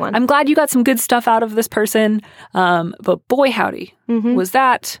super great one. I'm glad you got some good stuff out of this person. But boy, howdy, was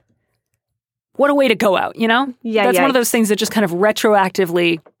that... What a way to go out, you know? Yeah, That's one of those things that just kind of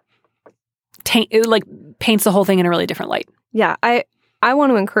retroactively paints the whole thing in a really different light. Yeah, I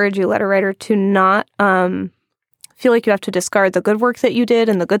want to encourage you, letter writer, to not feel like you have to discard the good work that you did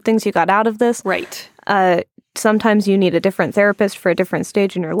and the good things you got out of this. Right. Sometimes you need a different therapist for a different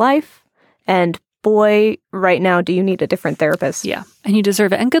stage in your life. And boy, right now, do you need a different therapist. Yeah, and you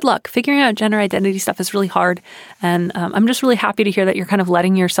deserve it. And good luck. Figuring out gender identity stuff is really hard. And I'm just really happy to hear that you're kind of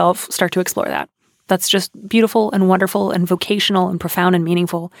letting yourself start to explore that. That's just beautiful and wonderful and vocational and profound and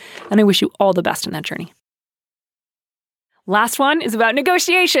meaningful. And I wish you all the best in that journey. Last one is about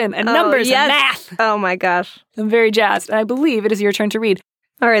negotiation and numbers and math. Oh my gosh. I'm very jazzed. And I believe it is your turn to read.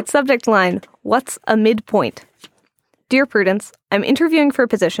 All right, subject line, what's a midpoint? Dear Prudence, I'm interviewing for a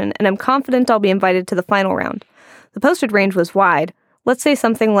position, and I'm confident I'll be invited to the final round. The posted range was wide. Let's say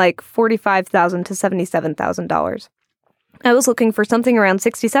something like $45,000 to $77,000. I was looking for something around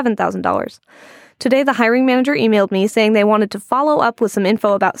 $67,000. Today, the hiring manager emailed me saying they wanted to follow up with some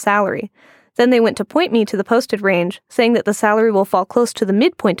info about salary. Then they went to point me to the posted range, saying that the salary will fall close to the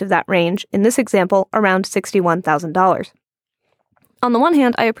midpoint of that range, in this example, around $61,000. On the one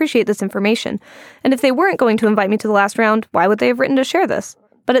hand, I appreciate this information, and if they weren't going to invite me to the last round, why would they have written to share this?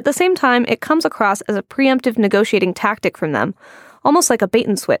 But at the same time, it comes across as a preemptive negotiating tactic from them, almost like a bait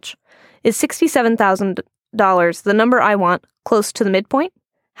and switch. Is $67,000 the number I want, close to the midpoint?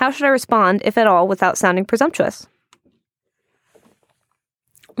 How should I respond, if at all, without sounding presumptuous?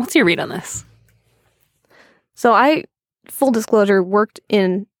 What's your read on this? So I, full disclosure, worked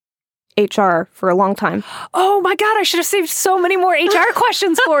in HR for a long time. Oh my God, I should have saved so many more HR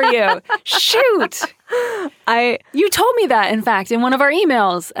questions for you. Shoot. You told me that, in fact, in one of our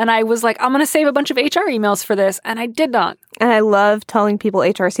emails. And I was like, I'm going to save a bunch of HR emails for this. And I did not. And I love telling people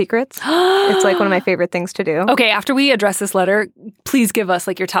HR secrets. It's like one of my favorite things to do. Okay, after we address this letter, please give us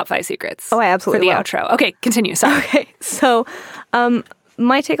like your top 5 secrets. Oh, I absolutely for the will. outro. Okay, continue. Sorry. Okay, so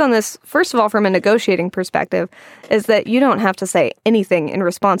my take on this, first of all, from a negotiating perspective, is that you don't have to say anything in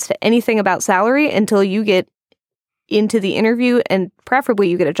response to anything about salary until you get into the interview and preferably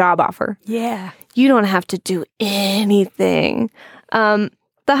you get a job offer. Yeah. You don't have to do anything. The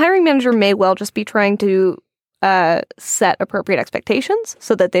hiring manager may well just be trying to set appropriate expectations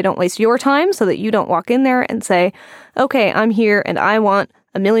so that they don't waste your time, so that you don't walk in there and say, okay, I'm here and I want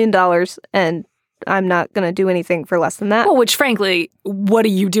 $1 million and I'm not going to do anything for less than that. Well, which frankly, what are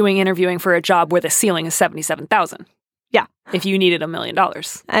you doing interviewing for a job where the ceiling is $77,000? Yeah. If you needed $1 million.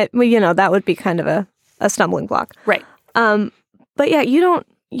 Well, that would be kind of a stumbling block. Right. But yeah, you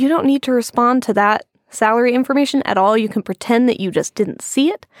don't need to respond to that salary information at all. You can pretend that you just didn't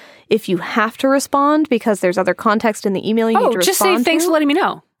see it. If you have to respond because there's other context in the email you need to respond to. just say thanks for letting me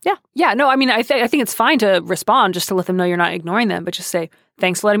know. Yeah. Yeah, no, I mean, I think it's fine to respond just to let them know you're not ignoring them, but just say,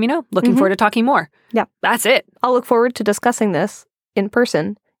 thanks for letting me know. Looking forward to talking more. Yeah. That's it. I'll look forward to discussing this in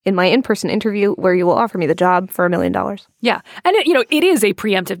person in my in-person interview where you will offer me the job for $1 million. Yeah. And, it is a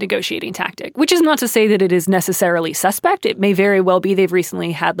preemptive negotiating tactic, which is not to say that it is necessarily suspect. It may very well be they've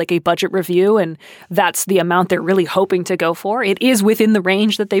recently had like a budget review and that's the amount they're really hoping to go for. It is within the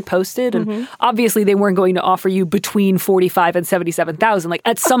range that they posted. And obviously they weren't going to offer you between $45,000 and $77,000. Like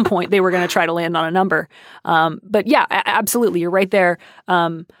at some point they were going to try to land on a number. But yeah, absolutely. You're right there.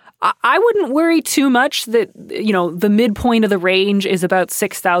 I wouldn't worry too much that, the midpoint of the range is about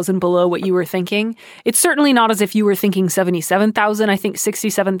 $6,000 $1,000 below what you were thinking. It's certainly not as if you were thinking 77,000. I think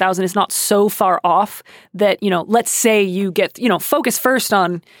 67,000 is not so far off that, let's say you get, focus first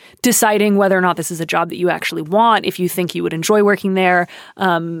on deciding whether or not this is a job that you actually want, if you think you would enjoy working there,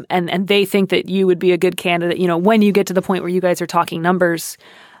 and they think that you would be a good candidate. When you get to the point where you guys are talking numbers,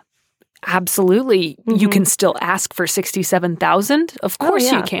 absolutely, you can still ask for 67,000. Of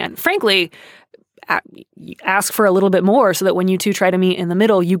course you can. Frankly, ask for a little bit more so that when you two try to meet in the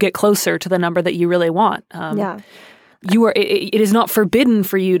middle, you get closer to the number that you really want. It is not forbidden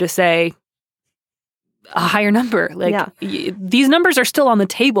for you to say a higher number. These numbers are still on the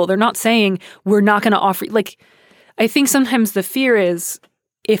table. They're not saying we're not going to offer. I think sometimes the fear is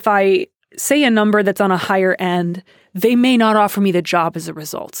if I say a number that's on a higher end, they may not offer me the job as a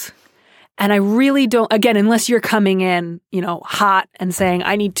result. And I really don't, again, unless you're coming in, hot and saying,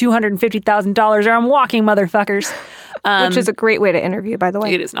 I need $250,000 or I'm walking, motherfuckers. Which is a great way to interview, by the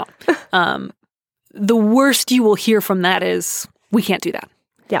way. It is not. The worst you will hear from that is, we can't do that.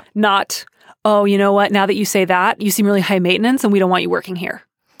 Yeah. Not, oh, you know what, now that you say that, you seem really high maintenance and we don't want you working here.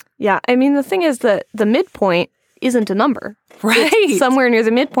 Yeah. I mean, the thing is that the midpoint isn't a number. Right. It's somewhere near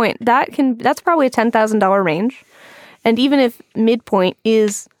the midpoint. That's probably a $10,000 range. And even if midpoint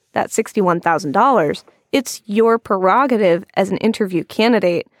is that $61,000, it's your prerogative as an interview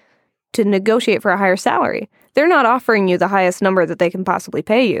candidate to negotiate for a higher salary. They're not offering you the highest number that they can possibly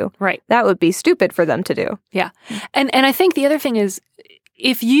pay you. Right. That would be stupid for them to do. Yeah. And I think the other thing is,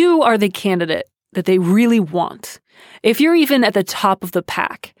 if you are the candidate that they really want, if you're even at the top of the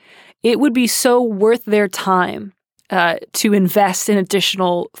pack, it would be so worth their time to invest an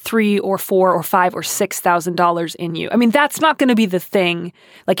additional $3,000 or $4,000 or $5,000 or $6,000 in you. I mean, that's not going to be the thing.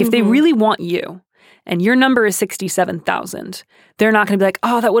 Like, if they really want you and your number is 67,000, they're not going to be like,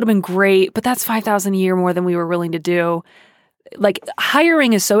 oh, that would have been great, but that's 5,000 a year more than we were willing to do. Like,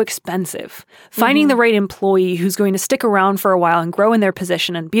 hiring is so expensive. Finding the right employee who's going to stick around for a while and grow in their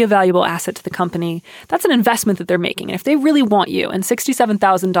position and be a valuable asset to the company, that's an investment that they're making. And if they really want you, and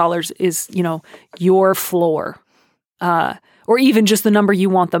 $67,000 is, your floor, or even just the number you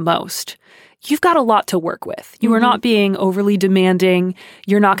want the most, you've got a lot to work with. You are not being overly demanding.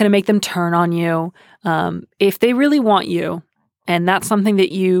 You're not going to make them turn on you. If they really want you, and that's something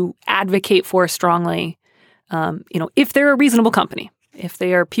that you advocate for strongly, if they're a reasonable company, if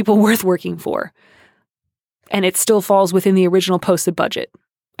they are people worth working for, and it still falls within the original posted budget,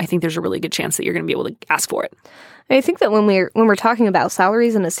 I think there's a really good chance that you're going to be able to ask for it. I think that when we're talking about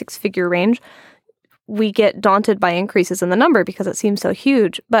salaries in a six-figure range, we get daunted by increases in the number because it seems so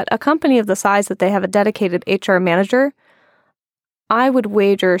huge. But a company of the size that they have a dedicated HR manager, I would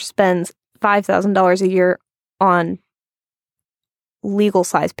wager spends $5,000 a year on legal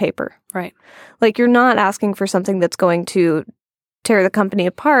size paper. Right. Like, you're not asking for something that's going to tear the company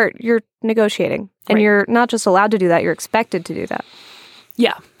apart. You're negotiating. And you're not just allowed to do that, you're expected to do that.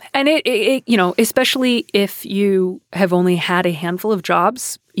 Yeah. And it especially if you have only had a handful of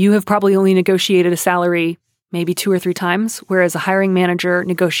jobs, you have probably only negotiated a salary maybe 2 or 3 times, whereas a hiring manager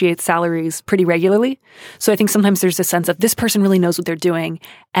negotiates salaries pretty regularly. So I think sometimes there's a sense of this person really knows what they're doing,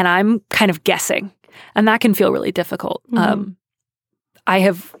 and I'm kind of guessing. And that can feel really difficult. I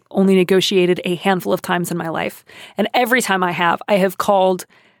have only negotiated a handful of times in my life. And every time I have called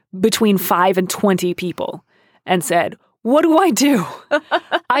between 5 and 20 people and said, what do I do?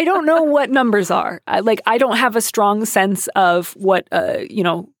 I don't know what numbers are. I don't have a strong sense of what,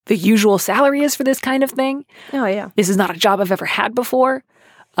 the usual salary is for this kind of thing. Oh, yeah. This is not a job I've ever had before.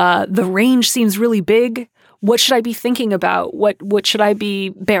 The range seems really big. What should I be thinking about? What should I be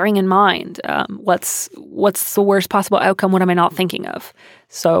bearing in mind? What's the worst possible outcome? What am I not thinking of?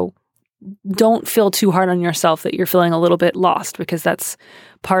 So don't feel too hard on yourself that you're feeling a little bit lost, because that's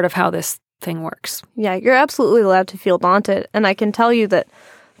part of how this thing works. Yeah, you're absolutely allowed to feel daunted. And I can tell you that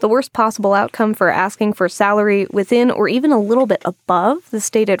the worst possible outcome for asking for salary within or even a little bit above the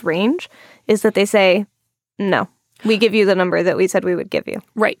stated range is that they say, no, we give you the number that we said we would give you.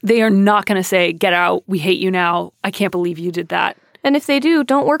 Right. They are not going to say, get out, we hate you now, I can't believe you did that. And if they do,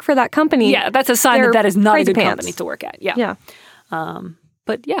 don't work for that company. Yeah, that's a sign that is not a good company to work at. Yeah. Yeah.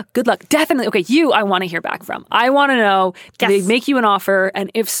 But yeah, good luck. Definitely. Okay, I want to hear back from. I want to know, did they make you an offer?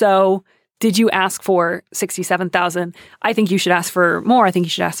 And if so, did you ask for $67,000? I think you should ask for more. I think you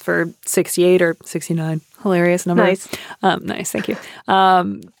should ask for 68 or 69. Hilarious number. Nice. Nice. Thank you.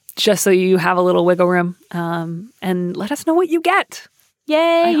 Just so you have a little wiggle room. And let us know what you get.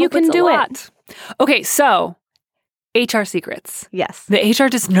 Yay, you can do it. Okay, so HR secrets. Yes. The HR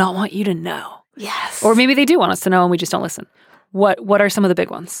does not want you to know. Yes. Or maybe they do want us to know and we just don't listen. What are some of the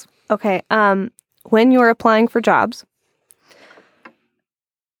big ones? Okay. When you're applying for jobs,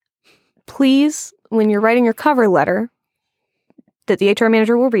 please, when you're writing your cover letter that the HR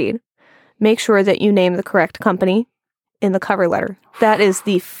manager will read, make sure that you name the correct company in the cover letter. That is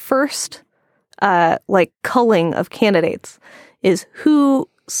the first, culling of candidates, is who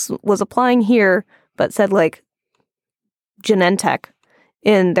was applying here but said, like, Genentech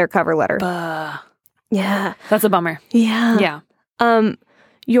in their cover letter. Yeah. That's a bummer. Yeah. Yeah.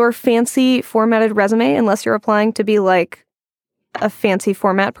 Your fancy formatted resume, unless you're applying to be, like, a fancy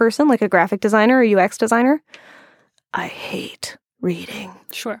format person, like a graphic designer or UX designer, I hate reading.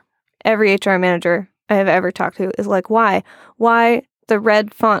 Sure. Every HR manager I have ever talked to is like, why? Why the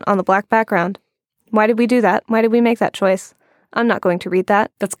red font on the black background? Why did we do that? Why did we make that choice? I'm not going to read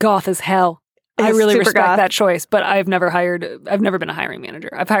that. That's goth as hell. I It's really super respect goth. that choice, but I've never been a hiring manager.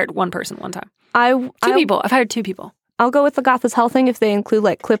 I've hired one person one time. Two people. I've hired two people. I'll go with the goth as hell thing if they include,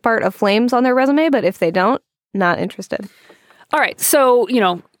 like, clip art of flames on their resume, but if they don't, not interested. All right. So,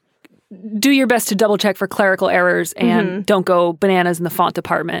 do your best to double check for clerical errors and don't go bananas in the font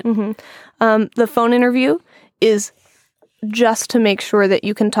department. The phone interview is just to make sure that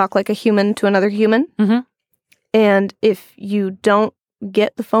you can talk like a human to another human. And if you don't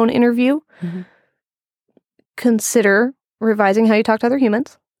get the phone interview, consider revising how you talk to other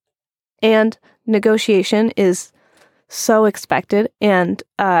humans. And negotiation is so expected, and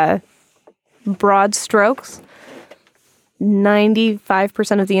broad strokes,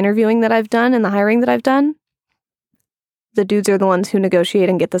 95% of the interviewing that I've done and the hiring that I've done, the dudes are the ones who negotiate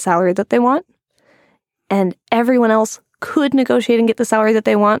and get the salary that they want. And everyone else could negotiate and get the salary that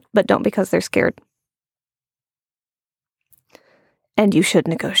they want, but don't because they're scared. And you should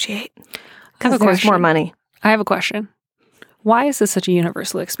negotiate because there's more money. I have a question. Why is this such a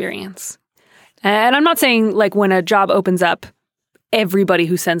universal experience? And I'm not saying, like, when a job opens up, everybody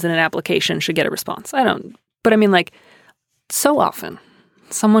who sends in an application should get a response. I don't. But I mean, like, so often,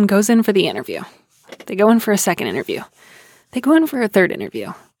 someone goes in for the interview. They go in for a second interview. They go in for a third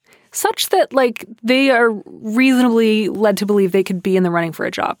interview. Such that, like, they are reasonably led to believe they could be in the running for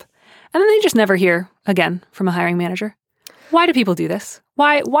a job. And then they just never hear again from a hiring manager. Why do people do this?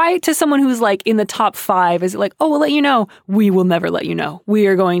 Why to someone who's, like, in the top 5, is it like, oh, we'll let you know? We will never let you know. We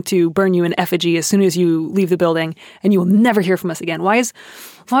are going to burn you in effigy as soon as you leave the building, and you will never hear from us again. Why is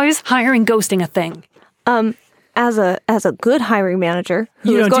hiring ghosting a thing? As a good hiring manager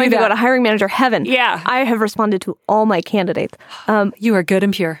who is going to go to hiring manager heaven, I have responded to all my candidates. You are good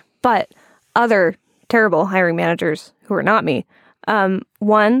and pure. But other terrible hiring managers who are not me,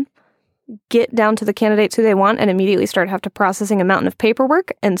 one, get down to the candidates who they want and immediately start have to processing a mountain of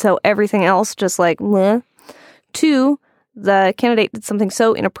paperwork, and so everything else just like, bleh. 2, the candidate did something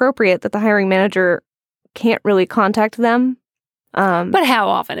so inappropriate that the hiring manager can't really contact them. But how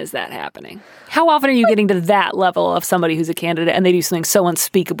often is that happening? How often are you getting to that level of somebody who's a candidate and they do something so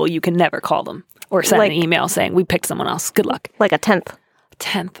unspeakable you can never call them or send an email saying, we picked someone else. Good luck. Like a 10th.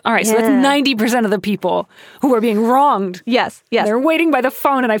 All right, so that's 90% of the people who are being wronged. Yes. They're waiting by the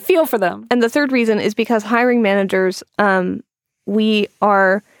phone, and I feel for them. And the third reason is because hiring managers, we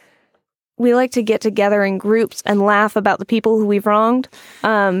like to get together in groups and laugh about the people who we've wronged,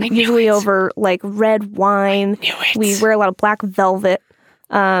 usually over, like, red wine. We wear a lot of black velvet,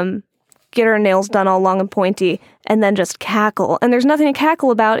 get our nails done all long and pointy, and then just cackle. And there's nothing to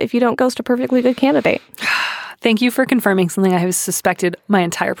cackle about if you don't ghost a perfectly good candidate. Thank you for confirming something I have suspected my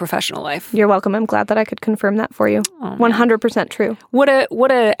entire professional life. You're welcome. I'm glad that I could confirm that for you. 100% true. What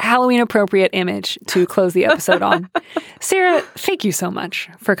a Halloween appropriate image to close the episode on. Sarah, thank you so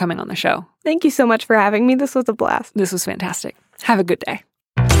much for coming on the show. Thank you so much for having me. This was a blast. This was fantastic. Have a good day.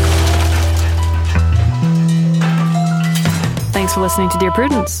 Thanks for listening to Dear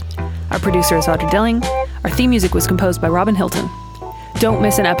Prudence. Our producer is Audrey Dilling. Our theme music was composed by Robin Hilton. Don't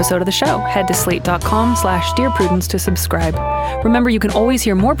miss an episode of the show. Head to slate.com/Dear Prudence to subscribe. Remember, you can always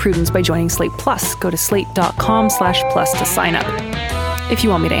hear more Prudence by joining Slate Plus. Go to slate.com/plus to sign up. If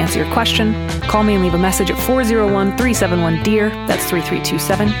you want me to answer your question, call me and leave a message at 401-371-DEAR. That's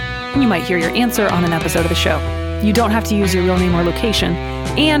 3327. And you might hear your answer on an episode of the show. You don't have to use your real name or location.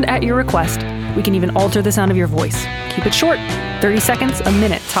 And at your request, we can even alter the sound of your voice. Keep it short, 30 seconds, a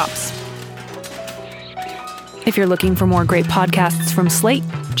minute tops. If you're looking for more great podcasts from Slate,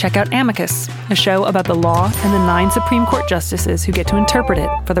 check out Amicus, a show about the law and the 9 Supreme Court justices who get to interpret it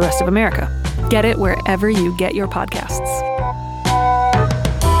for the rest of America. Get it wherever you get your podcasts.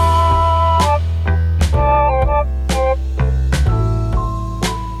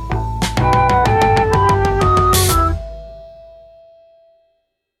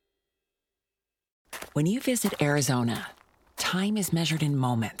 When you visit Arizona, time is measured in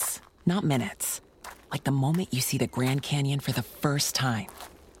moments, not minutes. Like the moment you see the Grand Canyon for the first time.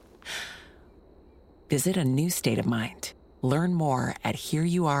 Visit a new state of mind. Learn more at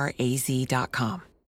hereyouareaz.com.